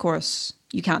like, well, of course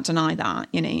you can't deny that,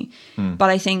 you know. But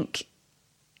I think,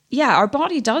 yeah, our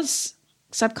body does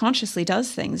subconsciously does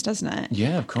things, doesn't it?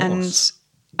 Yeah, of course.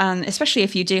 And especially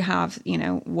if you do have, you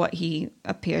know, what he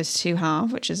appears to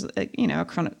have, which is, you know, a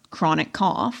chronic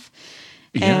cough.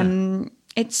 Yeah.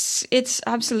 It's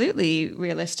absolutely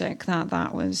realistic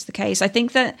that was the case. I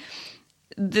think that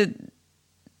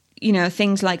you know,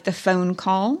 things like the phone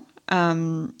call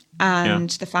and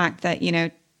the fact that, you know,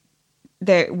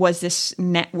 there was this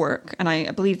network, and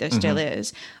I believe there still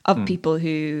is, of people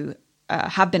who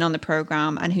have been on the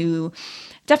program and who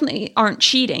definitely aren't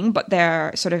cheating, but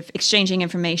they're sort of exchanging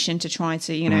information to try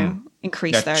to, you know,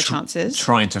 increase their chances.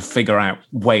 Trying to figure out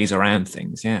ways around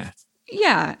things, yeah.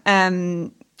 Yeah.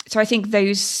 So I think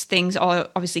those things are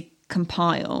obviously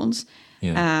compiled.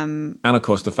 Yeah. And of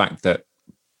course, the fact that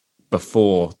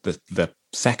before the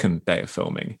second day of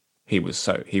filming, he was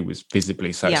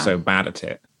visibly so bad at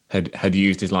it, had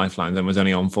used his lifelines and was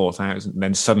only on 4,000.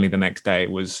 Then suddenly the next day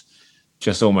it was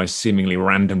just almost seemingly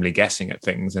randomly guessing at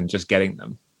things and just getting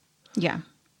them. Yeah.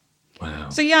 Wow.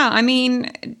 So yeah, I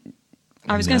mean,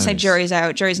 I was going to say jury's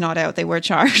out. Jury's not out. They were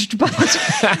charged, but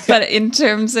in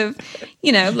terms of,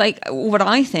 you know, like what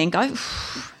I think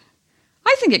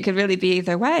it could really be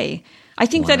either way. I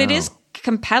think that it is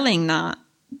compelling that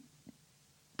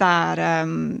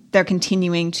they're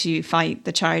continuing to fight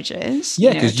the charges.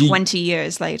 Yeah, because 20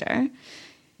 years later,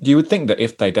 you would think that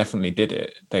if they definitely did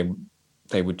it,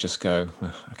 they would just go,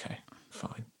 oh, okay,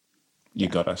 fine. You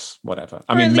got us, whatever.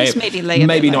 I mean,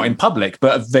 maybe not in public,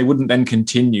 but they wouldn't then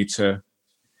continue to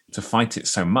fight it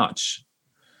so much.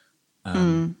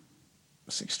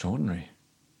 It's extraordinary.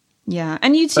 Yeah,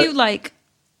 and you too, like,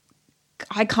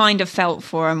 I kind of felt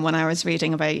for him when I was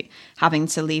reading about having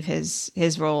to leave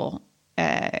his role,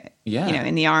 you know,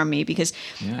 in the army, because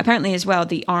apparently as well,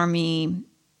 the army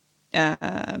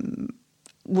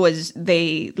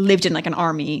they lived in like an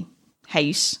army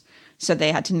house. So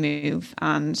they had to move,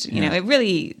 and you know, it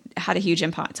really had a huge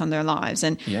impact on their lives.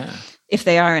 And if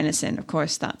they are innocent, of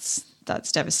course, that's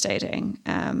devastating.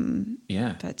 But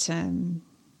yeah.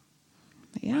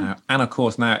 And of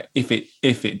course, now if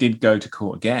it did go to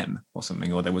court again or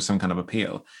something, or there was some kind of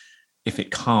appeal, if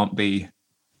it can't be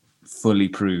fully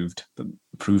proven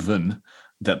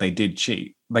that they did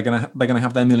cheat, they're gonna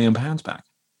have their £1 million back.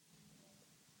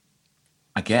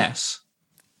 I guess.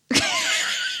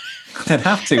 They'd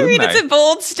have to. I mean, it's a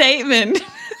bold statement.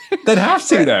 They'd have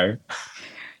to, though.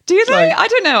 Do they? Like, I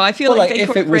don't know. I feel like big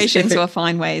corporations will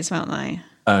find ways, won't they?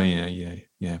 Oh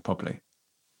yeah, probably.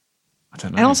 I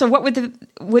don't know. And also,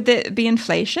 would there be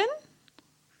inflation?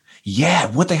 Yeah,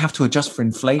 would they have to adjust for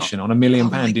inflation on £1 million?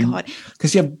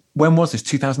 Because when was this?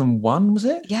 2001, was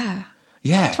it? Yeah.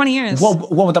 20 years.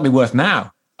 What would that be worth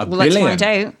now? $1 billion. Let's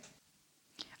find out.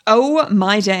 Oh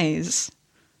my days.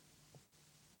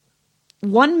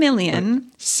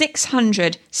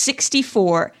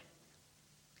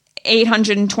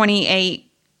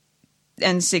 1,664,828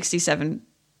 and 67.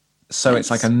 So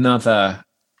it's like another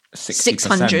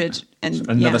 600 and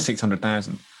another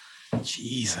 600,000.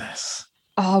 Jesus.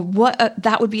 Oh,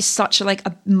 that would be such a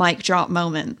mic drop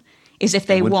moment. Is if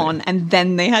they won and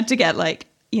then they had to get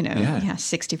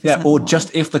 60%. Yeah, or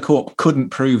just if the court couldn't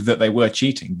prove that they were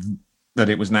cheating, that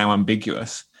it was now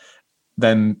ambiguous,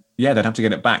 then they'd have to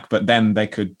get it back. But then they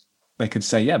could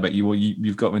say, but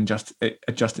you've got to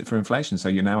adjust it for inflation, so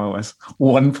you now owe us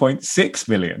 1.6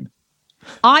 million.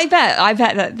 I bet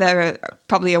that they're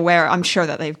probably aware. I'm sure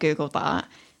that they've Googled that,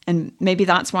 and maybe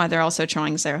that's why they're also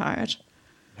trying so hard.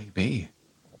 Maybe.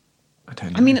 I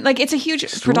don't know. I mean, it's a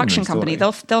huge production company.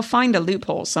 They'll find a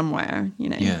loophole somewhere, you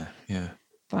know. Yeah.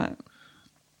 But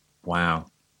wow,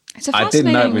 it's a I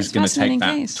didn't know it was going to take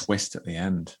that case. Twist at the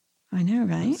end. I know,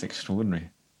 right? It's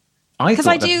extraordinary. Go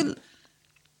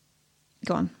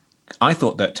on. I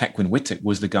thought that Tequin Whittock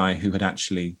was the guy who had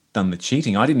actually done the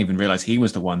cheating. I didn't even realize he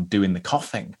was the one doing the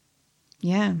coughing.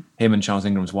 Yeah. Him and Charles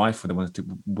Ingram's wife were the ones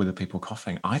with the people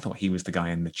coughing. I thought he was the guy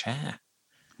in the chair.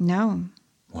 No.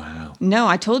 Wow. No,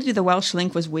 I told you the Welsh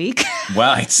link was weak.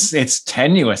 Well, it's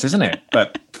tenuous, isn't it?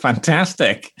 But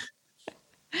fantastic.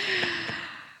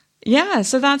 Yeah,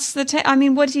 so that's the. I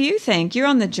mean, what do you think? You're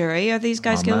on the jury. Are these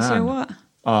guys guilty or what?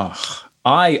 Oh,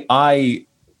 I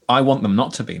want them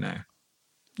not to be now.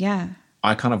 Yeah.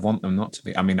 I kind of want them not to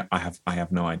be. I mean, I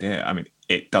have no idea. I mean,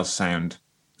 it does sound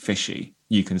fishy.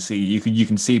 You can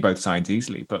see both sides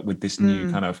easily, but with this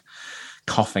new kind of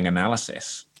coughing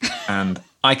analysis, and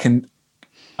I can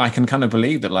kind of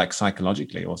believe that, like,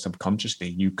 psychologically or subconsciously,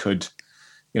 you could,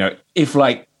 if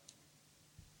like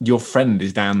your friend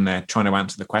is down there trying to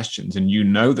answer the questions and you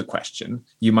know the question,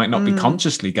 you might not be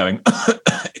consciously going,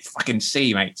 it's fucking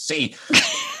C, mate, C.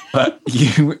 But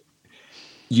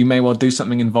you may well do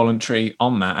something involuntary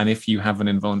on that. And if you have an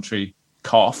involuntary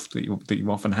cough that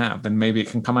you often have, then maybe it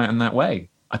can come out in that way.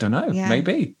 I don't know,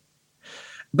 maybe.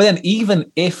 But then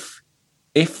even if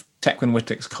Tecwen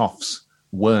Whittock's coughs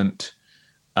weren't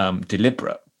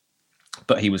deliberate,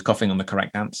 but he was coughing on the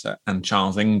correct answer and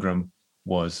Charles Ingram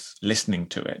was listening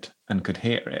to it and could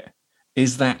hear it,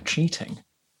 is that cheating?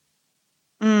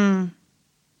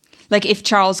 Like if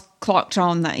Charles clocked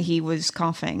on that he was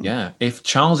coughing. Yeah, if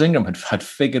Charles Ingram had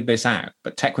figured this out,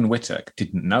 but Tecwen Whittock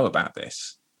didn't know about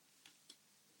this.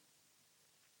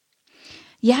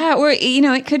 Yeah, or,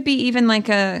 it could be even like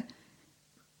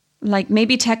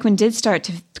maybe Tecwen did start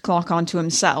to clock onto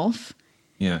himself.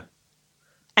 Yeah.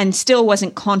 And still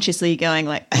wasn't consciously going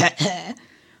like,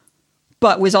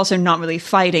 but was also not really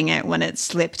fighting it when it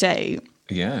slipped out.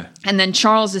 Yeah. And then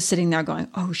Charles is sitting there going,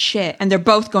 oh shit. And they're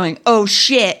both going, oh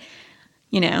shit.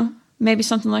 Maybe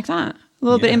something like that. A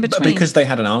little bit in between. But because they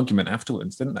had an argument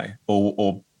afterwards, didn't they?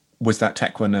 Or was that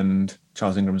Tecwen and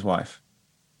Charles Ingram's wife?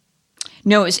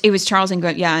 No, it was Charles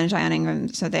Ingram, and Diane Ingram.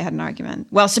 So they had an argument.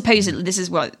 Well, supposedly this is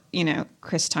what,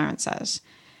 Chris Tarrant says.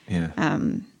 Yeah.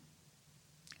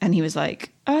 And he was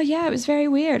like, oh yeah, it was very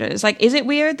weird. It was like, is it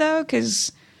weird though?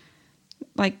 Because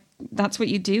like, that's what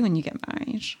you do when you get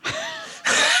married.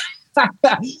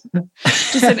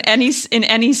 Just in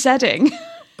any setting.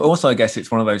 But also, I guess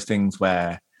it's one of those things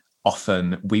where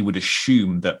often we would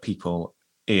assume that people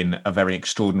in a very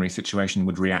extraordinary situation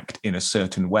would react in a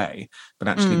certain way. But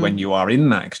actually, when you are in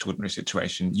that extraordinary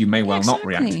situation, you may well not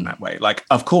react in that way. Like,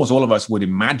 of course, all of us would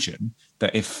imagine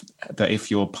that if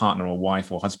your partner or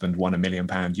wife or husband won £1 million,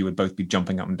 you would both be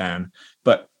jumping up and down.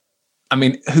 But I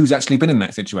mean, who's actually been in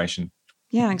that situation?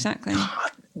 Yeah, exactly.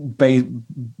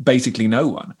 Basically no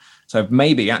one. So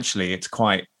maybe actually it's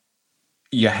quite,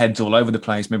 your head's all over the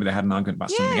place. Maybe they had an argument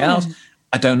about something else.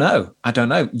 I don't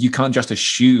know. You can't just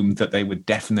assume that they would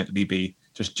definitely be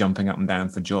just jumping up and down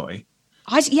for joy.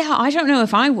 I don't know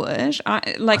if I would. I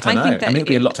think that it'd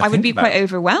be a lot to I would be about. Quite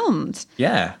overwhelmed.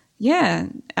 Yeah. Yeah.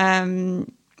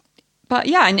 But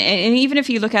yeah, and even if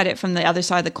you look at it from the other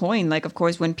side of the coin, like, of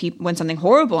course, when something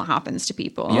horrible happens to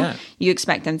people, you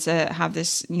expect them to have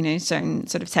this, certain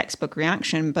sort of textbook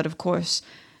reaction. But of course,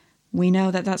 we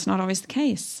know that that's not always the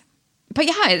case. But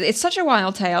yeah, it's such a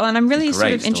wild tale, and I'm really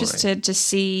sort of interested to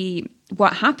see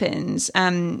what happens.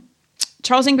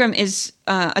 Charles Ingram is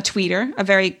a tweeter, a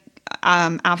very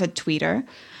avid tweeter.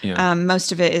 Yeah.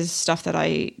 Most of it is stuff that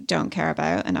I don't care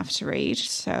about enough to read,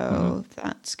 so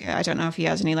that's good. I don't know if he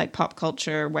has any like pop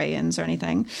culture weigh-ins or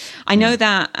anything. I know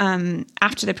that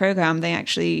after the program, they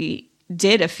actually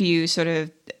did a few sort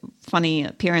of funny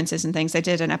appearances and things. They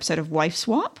did an episode of Wife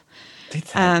Swap. Did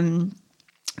they?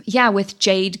 Yeah, with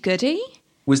Jade Goody.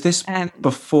 Was this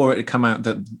before it had come out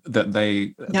that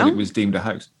it was deemed a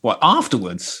hoax? What,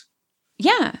 afterwards?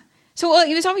 Yeah. So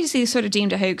it was obviously sort of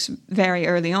deemed a hoax very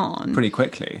early on. Pretty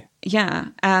quickly. Yeah.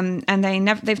 And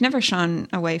they've never shone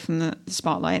away from the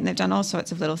spotlight, and they've done all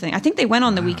sorts of little things. I think they went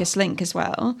on The Weakest Link as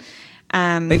well.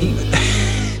 Amazing.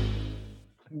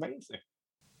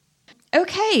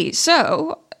 Okay,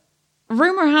 so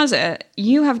rumor has it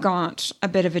you have got a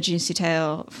bit of a juicy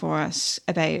tale for us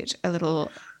about a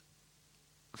little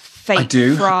fake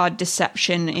fraud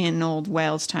deception in old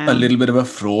Wales town. A little bit of a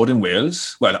fraud in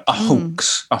Wales. Well, a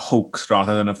hoax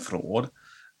rather than a fraud.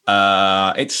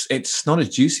 It's not as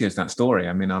juicy as that story.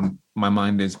 I mean, my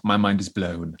mind is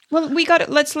blown. Well, we got it.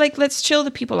 Let's chill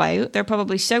the people out. They're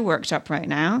probably so worked up right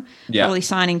now. Yeah, probably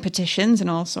signing petitions and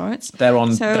all sorts. They're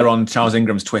on Charles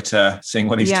Ingram's Twitter, seeing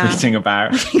what he's tweeting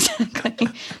about. Exactly.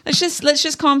 Let's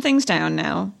just calm things down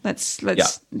now. Let's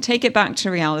take it back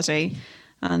to reality,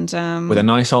 and with a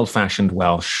nice old-fashioned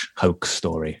Welsh hoax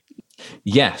story.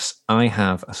 Yes, I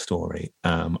have a story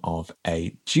of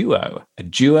a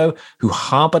duo who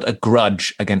harboured a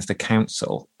grudge against a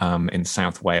council in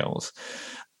South Wales.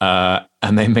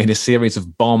 And they made a series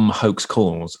of bomb hoax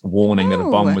calls warning that a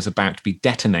bomb was about to be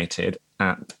detonated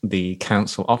at the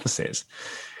council offices.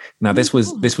 Now, this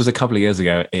was a couple of years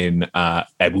ago in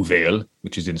Ebbw Vale,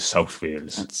 which is in South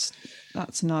Wales.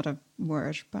 That's not a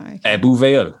word, by Ebbw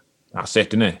Vale. That's it,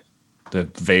 isn't it? The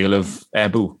Vale of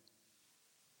Ebu.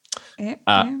 Okay.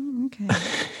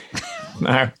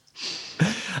 Now,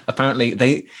 apparently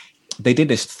they did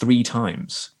this 3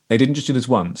 times. They didn't just do this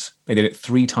once. They did it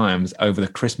 3 times over the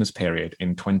Christmas period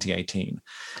in 2018.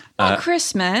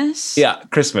 Christmas? Yeah,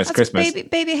 Christmas. Baby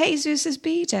Jesus'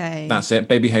 B-Day. That's it,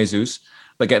 Baby Jesus.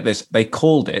 But get this, they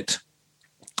called it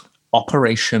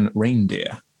Operation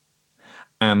Reindeer.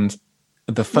 And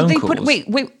the phone calls... Wait.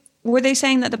 Were they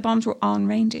saying that the bombs were on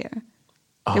reindeer?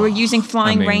 They were using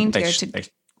flying reindeer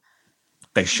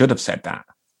They should have said that.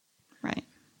 Right.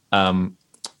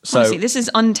 So honestly, this is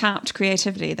untapped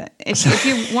creativity. That if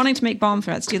you're wanting to make bomb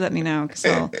threats, do let me know, because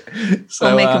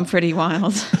I'll make them pretty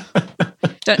wild.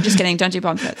 Just kidding. Don't do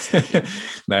bomb threats.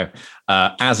 No,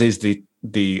 as is the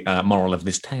moral of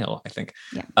this tale, I think.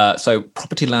 Yeah. So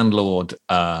property landlord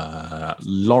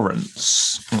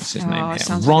Lawrence, what's his name here?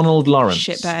 like Ronald Lawrence.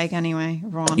 Shitbag, anyway.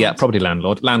 Ronald. Yeah, property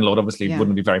landlord. Landlord obviously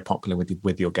wouldn't be very popular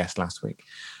with your guest last week.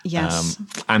 Yes.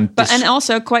 And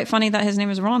also quite funny that his name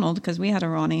is Ronald, because we had a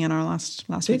Ronnie in our last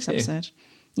week's episode.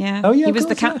 Yeah. Oh yeah. He was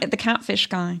the catfish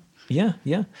guy. Yeah.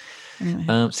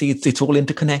 Anyway. See, it's all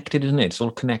interconnected, isn't it? It's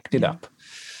all connected up.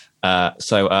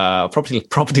 So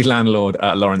property landlord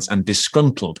Lawrence and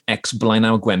disgruntled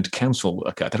ex-Blaenau Gwent council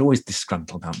worker. They're always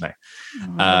disgruntled, aren't they?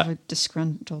 I love a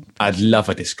disgruntled. I'd love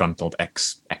a disgruntled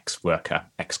ex-worker,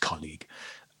 ex-colleague.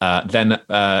 Then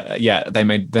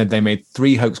they made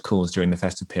 3 hoax calls during the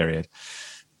festive period.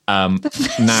 Now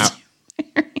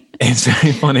it's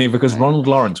very funny because Ronald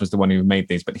Lawrence was the one who made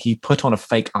these, but he put on a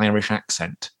fake Irish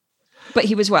accent. But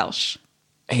he was Welsh.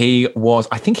 He was,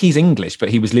 I think he's English, but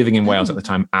he was living in Wales at the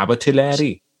time.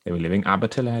 Abertillery. They were living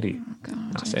Abertillery. Oh,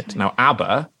 God, that's it. Now,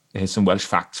 Aber, here's some Welsh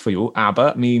facts for you.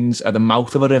 Aber means at the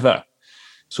mouth of a river.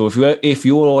 So if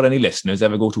you or any listeners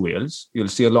ever go to Wales, you'll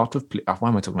see a lot of... why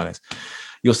am I talking about this?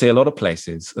 You'll see a lot of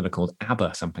places that are called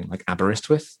Aber, something like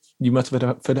Aberystwyth. You must have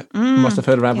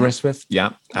heard of Aberystwyth.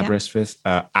 Yeah, Aberystwyth.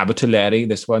 Abertillery,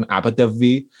 this one.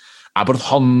 Aberdyfi.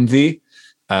 Aberhonddu.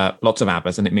 Lots of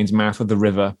Abers, and it means mouth of the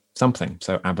river something.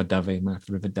 So Aberdyfi, mouth of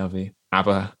the river Dyfi.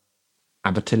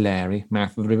 Abertillery,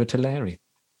 mouth of the river Tulare.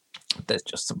 There's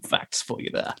just some facts for you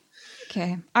there.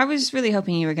 Okay. I was really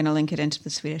hoping you were going to link it into the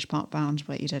Swedish pop band,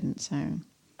 but you didn't, so...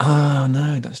 Oh,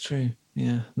 no, that's true.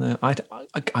 Yeah, no, I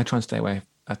try and stay away.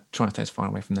 I try and stay as far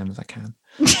away from them as I can.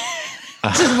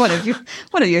 This is one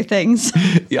of your things.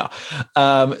 Yeah.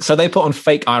 So they put on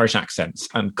fake Irish accents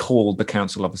and called the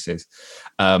council offices.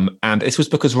 And this was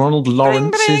because Ronald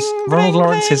Lawrence's...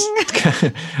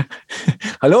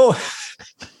 Hello?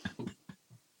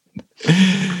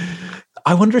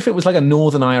 I wonder if it was like a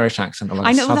Northern Irish accent or like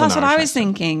I know, Southern that's what Irish I was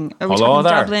accent. thinking. Are we talking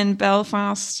Dublin,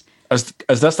 Belfast? As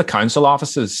that's the council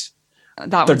offices.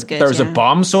 That one's good, There's a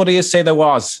bomb, so do you say there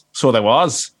was? So there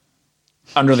was.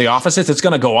 Under the offices, it's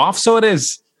going to go off, so it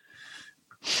is.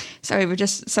 Sorry,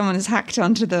 someone has hacked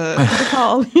onto the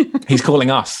call. He's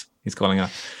calling us.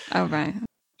 Oh, right.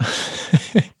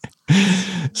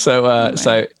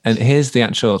 So, and here's the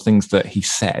actual things that he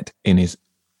said in his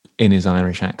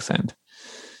Irish accent.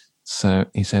 So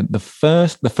he said the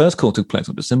first call took place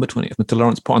on December 20th. Mr.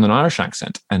 Lawrence put on an Irish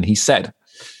accent, and he said,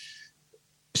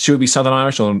 "Should we be Southern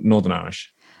Irish or Northern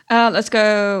Irish?" Let's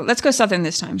go Southern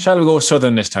this time. Shall we go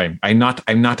Southern this time? I'm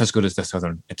not as good as the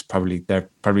Southern. There are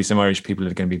probably some Irish people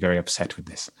that are going to be very upset with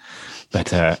this,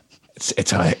 but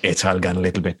it's all gone a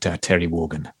little bit Terry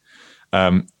Wogan.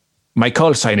 My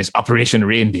call sign is Operation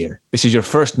Reindeer. This is your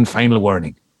first and final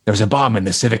warning. There's a bomb in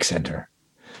the Civic Centre.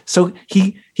 So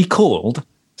he called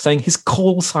saying his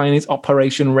call sign is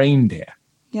Operation Reindeer.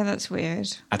 Yeah, that's weird.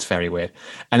 That's very weird.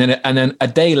 And then a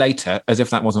day later, as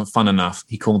if that wasn't fun enough,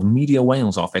 he called Media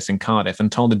Wales office in Cardiff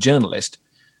and told the journalist,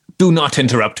 "Do not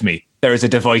interrupt me. There is a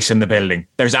device in the building.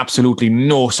 There's absolutely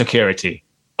no security.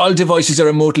 All devices are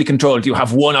remotely controlled. You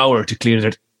have 1 hour to clear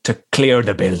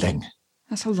the building."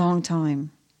 That's a long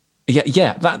time.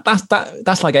 Yeah.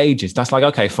 That's like ages. That's like,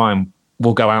 okay, fine,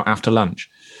 we'll go out after lunch.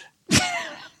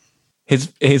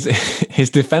 His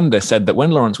defender said that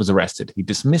when Lawrence was arrested, he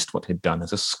dismissed what he'd done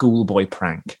as a schoolboy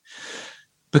prank.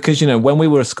 Because, when we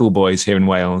were schoolboys here in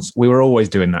Wales, we were always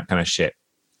doing that kind of shit.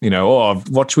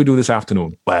 What should we do this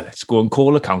afternoon? Well, let's go and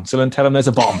call the council and tell them there's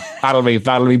a bomb. That'll be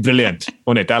brilliant,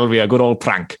 won't it? That'll be a good old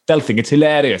prank. They'll think it's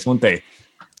hilarious, won't they?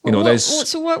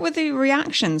 So what were the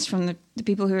reactions from the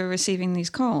people who were receiving these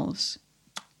calls?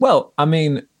 Well, I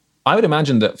mean, I would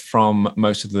imagine that from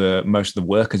most of the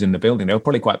workers in the building, they were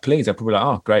probably quite pleased. They're probably like,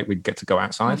 "Oh, great, we get to go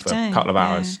outside for a couple of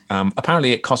hours."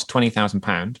 Apparently, it cost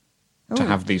 £20,000 to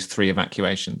have these 3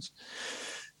 evacuations.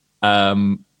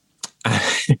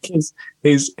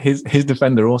 His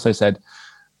defender also said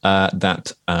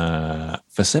that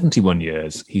For 71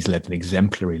 years, he's led an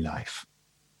exemplary life.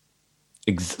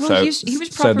 He was proper,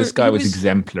 so this guy was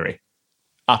exemplary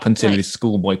up until his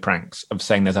schoolboy pranks of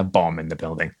saying there's a bomb in the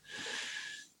building.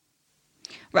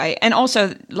 Right. And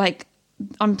also, like,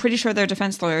 I'm pretty sure their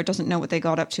defense lawyer doesn't know what they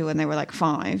got up to when they were like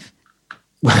 5.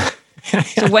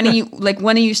 So when are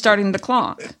you starting the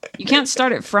clock? You can't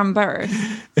start it from birth.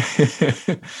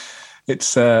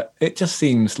 It just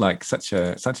seems like such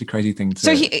a crazy thing to.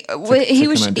 So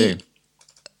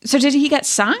So did he get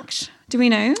sacked? Do we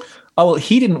know? Oh well,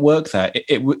 he didn't work there.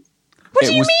 What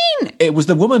do you mean? It was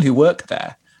the woman who worked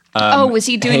there. Was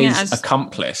he doing his it as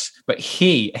accomplice? But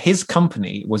his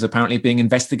company was apparently being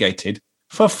investigated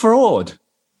for fraud.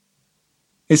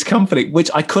 His company, which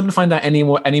I couldn't find out any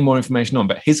more information on,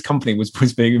 but his company was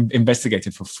being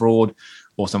investigated for fraud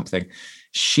or something.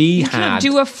 You can't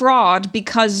do a fraud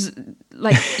because,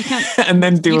 like, you can't, and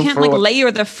then do. You can't like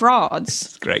layer the frauds.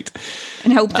 That's great,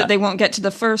 and hope that they won't get to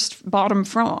the first bottom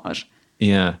fraud.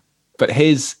 Yeah, but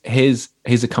his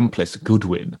accomplice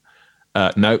Goodwin,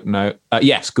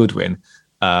 Goodwin,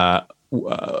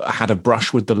 had a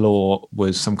brush with the law,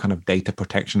 was some kind of Data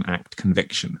Protection Act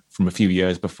conviction from a few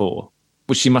years before,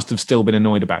 which she must have still been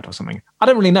annoyed about or something. I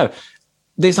don't really know.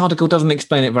 This article doesn't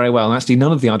explain it very well. And actually,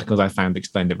 none of the articles I found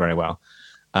explained it very well.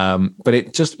 But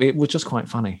it was just quite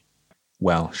funny.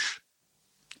 Welsh.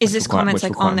 Is this comments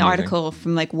like on the article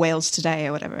from like Wales Today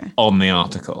or whatever? On the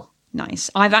article. Nice.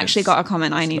 I've actually got a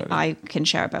comment I can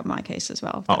share about my case as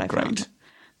well. Great. Found.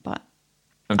 But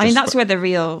I mean, that's where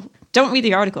don't read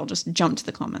the article, just jump to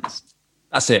the comments.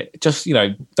 That's it. Just,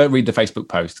 don't read the Facebook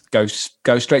post. Go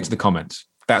straight to the comments.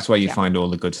 That's where you find all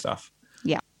the good stuff.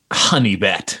 Yeah.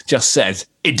 Honeybet just says,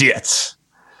 idiots.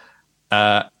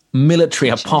 Military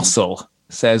Apostle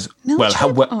says, that's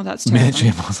terrible. Military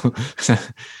Apostle.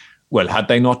 had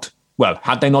they not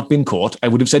been caught, I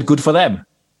would have said good for them.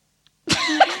 What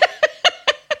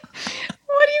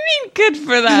do you mean good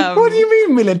for them? What do you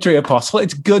mean, Military Apostle?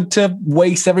 It's good to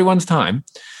waste everyone's time.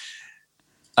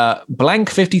 Blank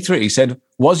 53 said,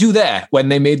 was you there when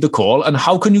they made the call? And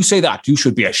how can you say that? You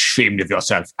should be ashamed of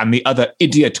yourself. And the other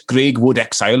idiot, Greg Wood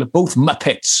Exile, both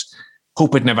Muppets.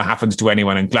 Hope it never happens to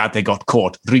anyone and glad they got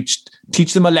caught.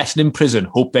 Teach them a lesson in prison.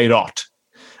 Hope they rot.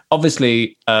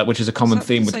 Obviously, which is a common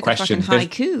theme with the question.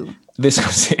 Haiku.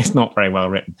 This is not very well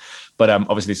written. But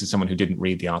obviously this is someone who didn't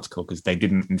read the article because they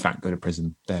didn't, in fact, go to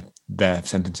prison. Their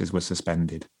sentences were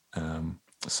suspended.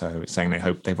 So it's saying they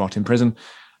hope they rot in prison.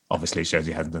 Obviously, it shows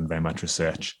he hasn't done very much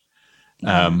research.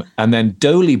 And then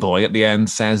Doley Boy at the end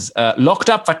says, locked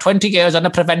up for 20 years under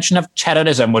prevention of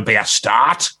terrorism would be a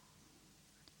start.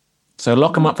 So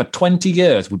lock him up for 20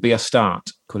 years would be a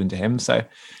start, according to him. So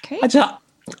okay.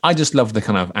 I just love the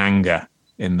kind of anger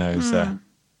in those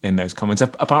comments,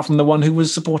 apart from the one who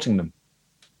was supporting them.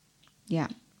 Yeah.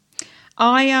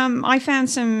 I found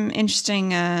some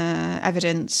interesting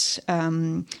evidence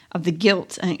of the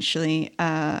guilt, actually,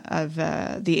 of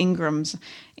the Ingrams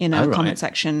in a comment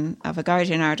section of a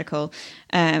Guardian article,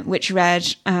 which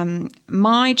read,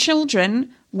 my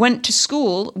children went to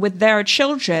school with their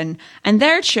children, and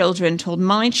their children told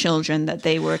my children that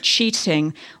they were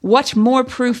cheating. What more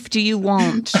proof do you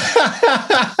want?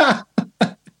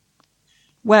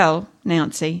 Well,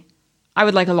 Nancy, I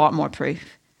would like a lot more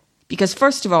proof. Because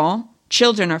first of all,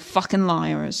 children are fucking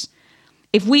liars.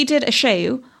 If we did a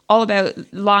show all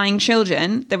about lying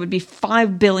children, there would be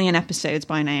 5 billion episodes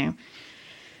by now.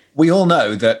 We all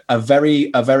know that a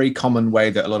very common way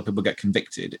that a lot of people get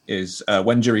convicted is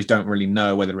when juries don't really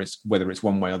know whether it's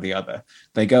one way or the other.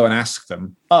 They go and ask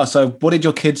them, "Oh, so what did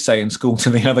your kids say in school to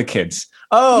the other kids?"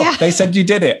 "Oh, yeah. They said you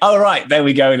did it." "Oh, right, there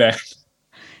we go then."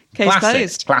 Case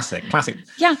closed. Classic.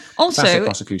 Yeah. Also, classic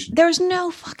prosecution. There's no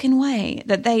fucking way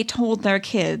that they told their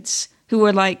kids who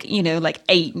were like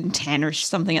 8 and 10 or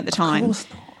something at the time, of course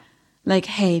not. Like,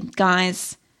 hey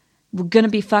guys, we're going to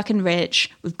be fucking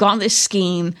rich. We've got this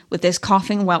scheme with this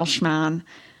coughing Welshman.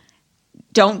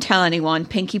 Don't tell anyone.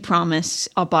 Pinky promise,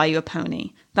 I'll buy you a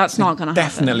pony. That's not going to happen.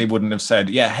 Definitely wouldn't have said,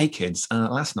 yeah, hey kids,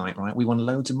 last night, right, we won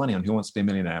loads of money on Who Wants to Be a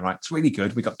Millionaire, right? It's really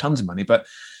good. We got tons of money, but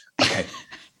okay,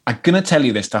 I'm going to tell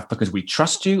you this stuff because we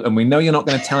trust you and we know you're not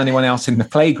going to tell anyone else in the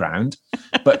playground,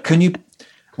 but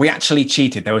we actually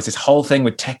cheated. There was this whole thing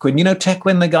with Tequin. You know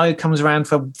Tequin, the guy who comes around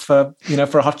for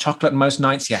a hot chocolate most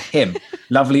nights? Yeah, him.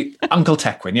 Lovely Uncle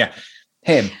Tequin. Yeah,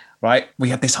 him, right? We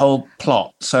had this whole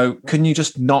plot. So can you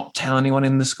just not tell anyone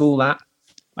in the school that?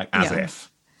 Like, as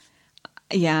if.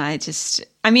 Yeah,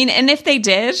 and if they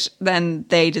did, then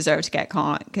they deserve to get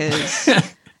caught because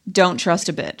don't trust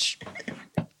a bitch.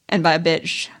 And by a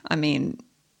bitch, I mean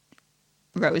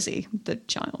Rosie, the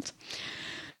child.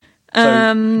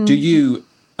 So do you...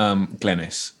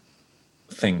 Glenys,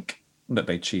 think that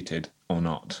they cheated or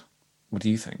not. What do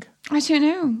you think? I don't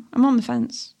know. I'm on the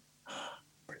fence.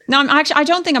 No, I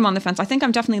don't think I'm on the fence. I think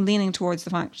I'm definitely leaning towards the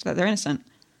fact that they're innocent.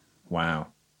 Wow.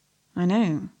 I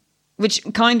know. Which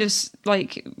kind of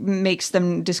like makes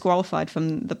them disqualified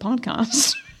from the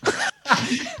podcast.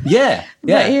 Yeah.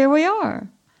 But here we are.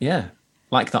 Yeah.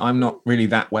 Like that I'm not really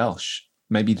that Welsh.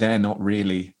 Maybe they're not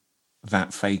really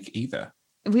that fake either.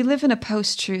 We live in a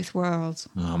post-truth world.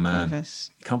 Oh, man. You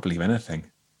can't believe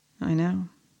anything. I know.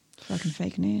 Fucking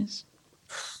fake news.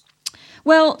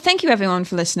 Well, thank you everyone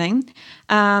for listening.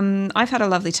 I've had a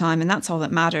lovely time, and that's all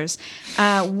that matters.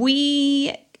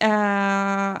 We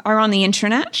are on the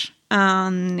internet.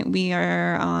 We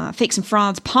are Fakes and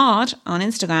Frauds Pod on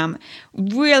Instagram,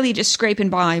 really just scraping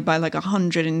by like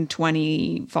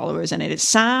 120 followers, and it is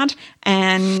sad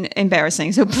and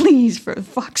embarrassing. So please, for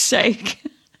fuck's sake,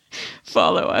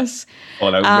 follow us.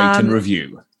 Follow, rate and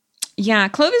review. Yeah,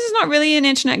 Clovis is not really an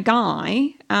internet guy,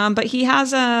 but he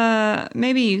has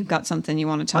maybe you've got something you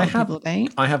want to tell people about.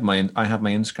 I have my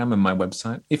Instagram and my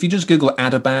website. If you just Google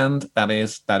Adaband,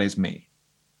 that is me.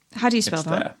 How do you spell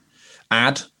that? There.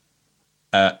 Ad,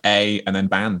 A, and then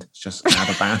band. It's just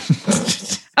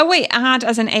Adaband. Oh wait, ad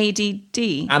as an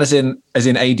ADD. Ad as in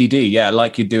ADD. Yeah,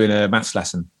 like you do in a maths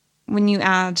lesson. When you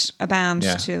add a band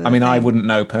to. I mean, I wouldn't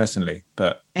know personally,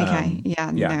 but okay,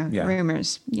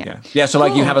 rumors. Yeah. So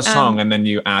like you have a song and then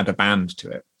you add a band to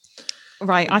it.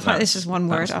 Right. I thought this was one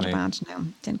word, add a band. No,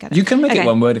 didn't get it. You can make it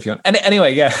one word if you want.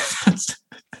 Anyway, yeah.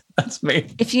 That's me.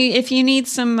 If you need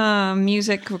some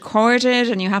music recorded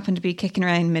and you happen to be kicking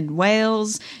around mid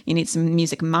Wales, you need some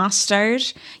music mastered,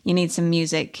 you need some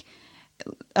music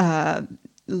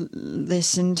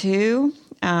listened to.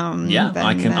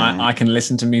 I can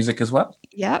listen to music as well.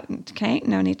 Yeah. Okay.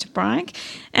 No need to brag.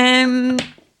 Thank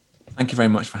you very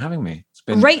much for having me. It's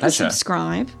been rate a pleasure. and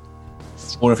subscribe.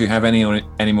 Or if you have any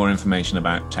more information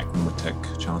about Techno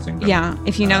Wittek, Charles Ingram. Yeah.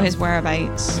 If you know his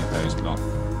whereabouts. Any of those lot.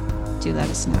 Do let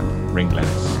us know. Ring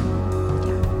Glennis.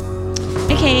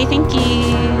 Yeah. Okay. Thank you.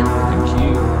 Thank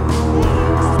you.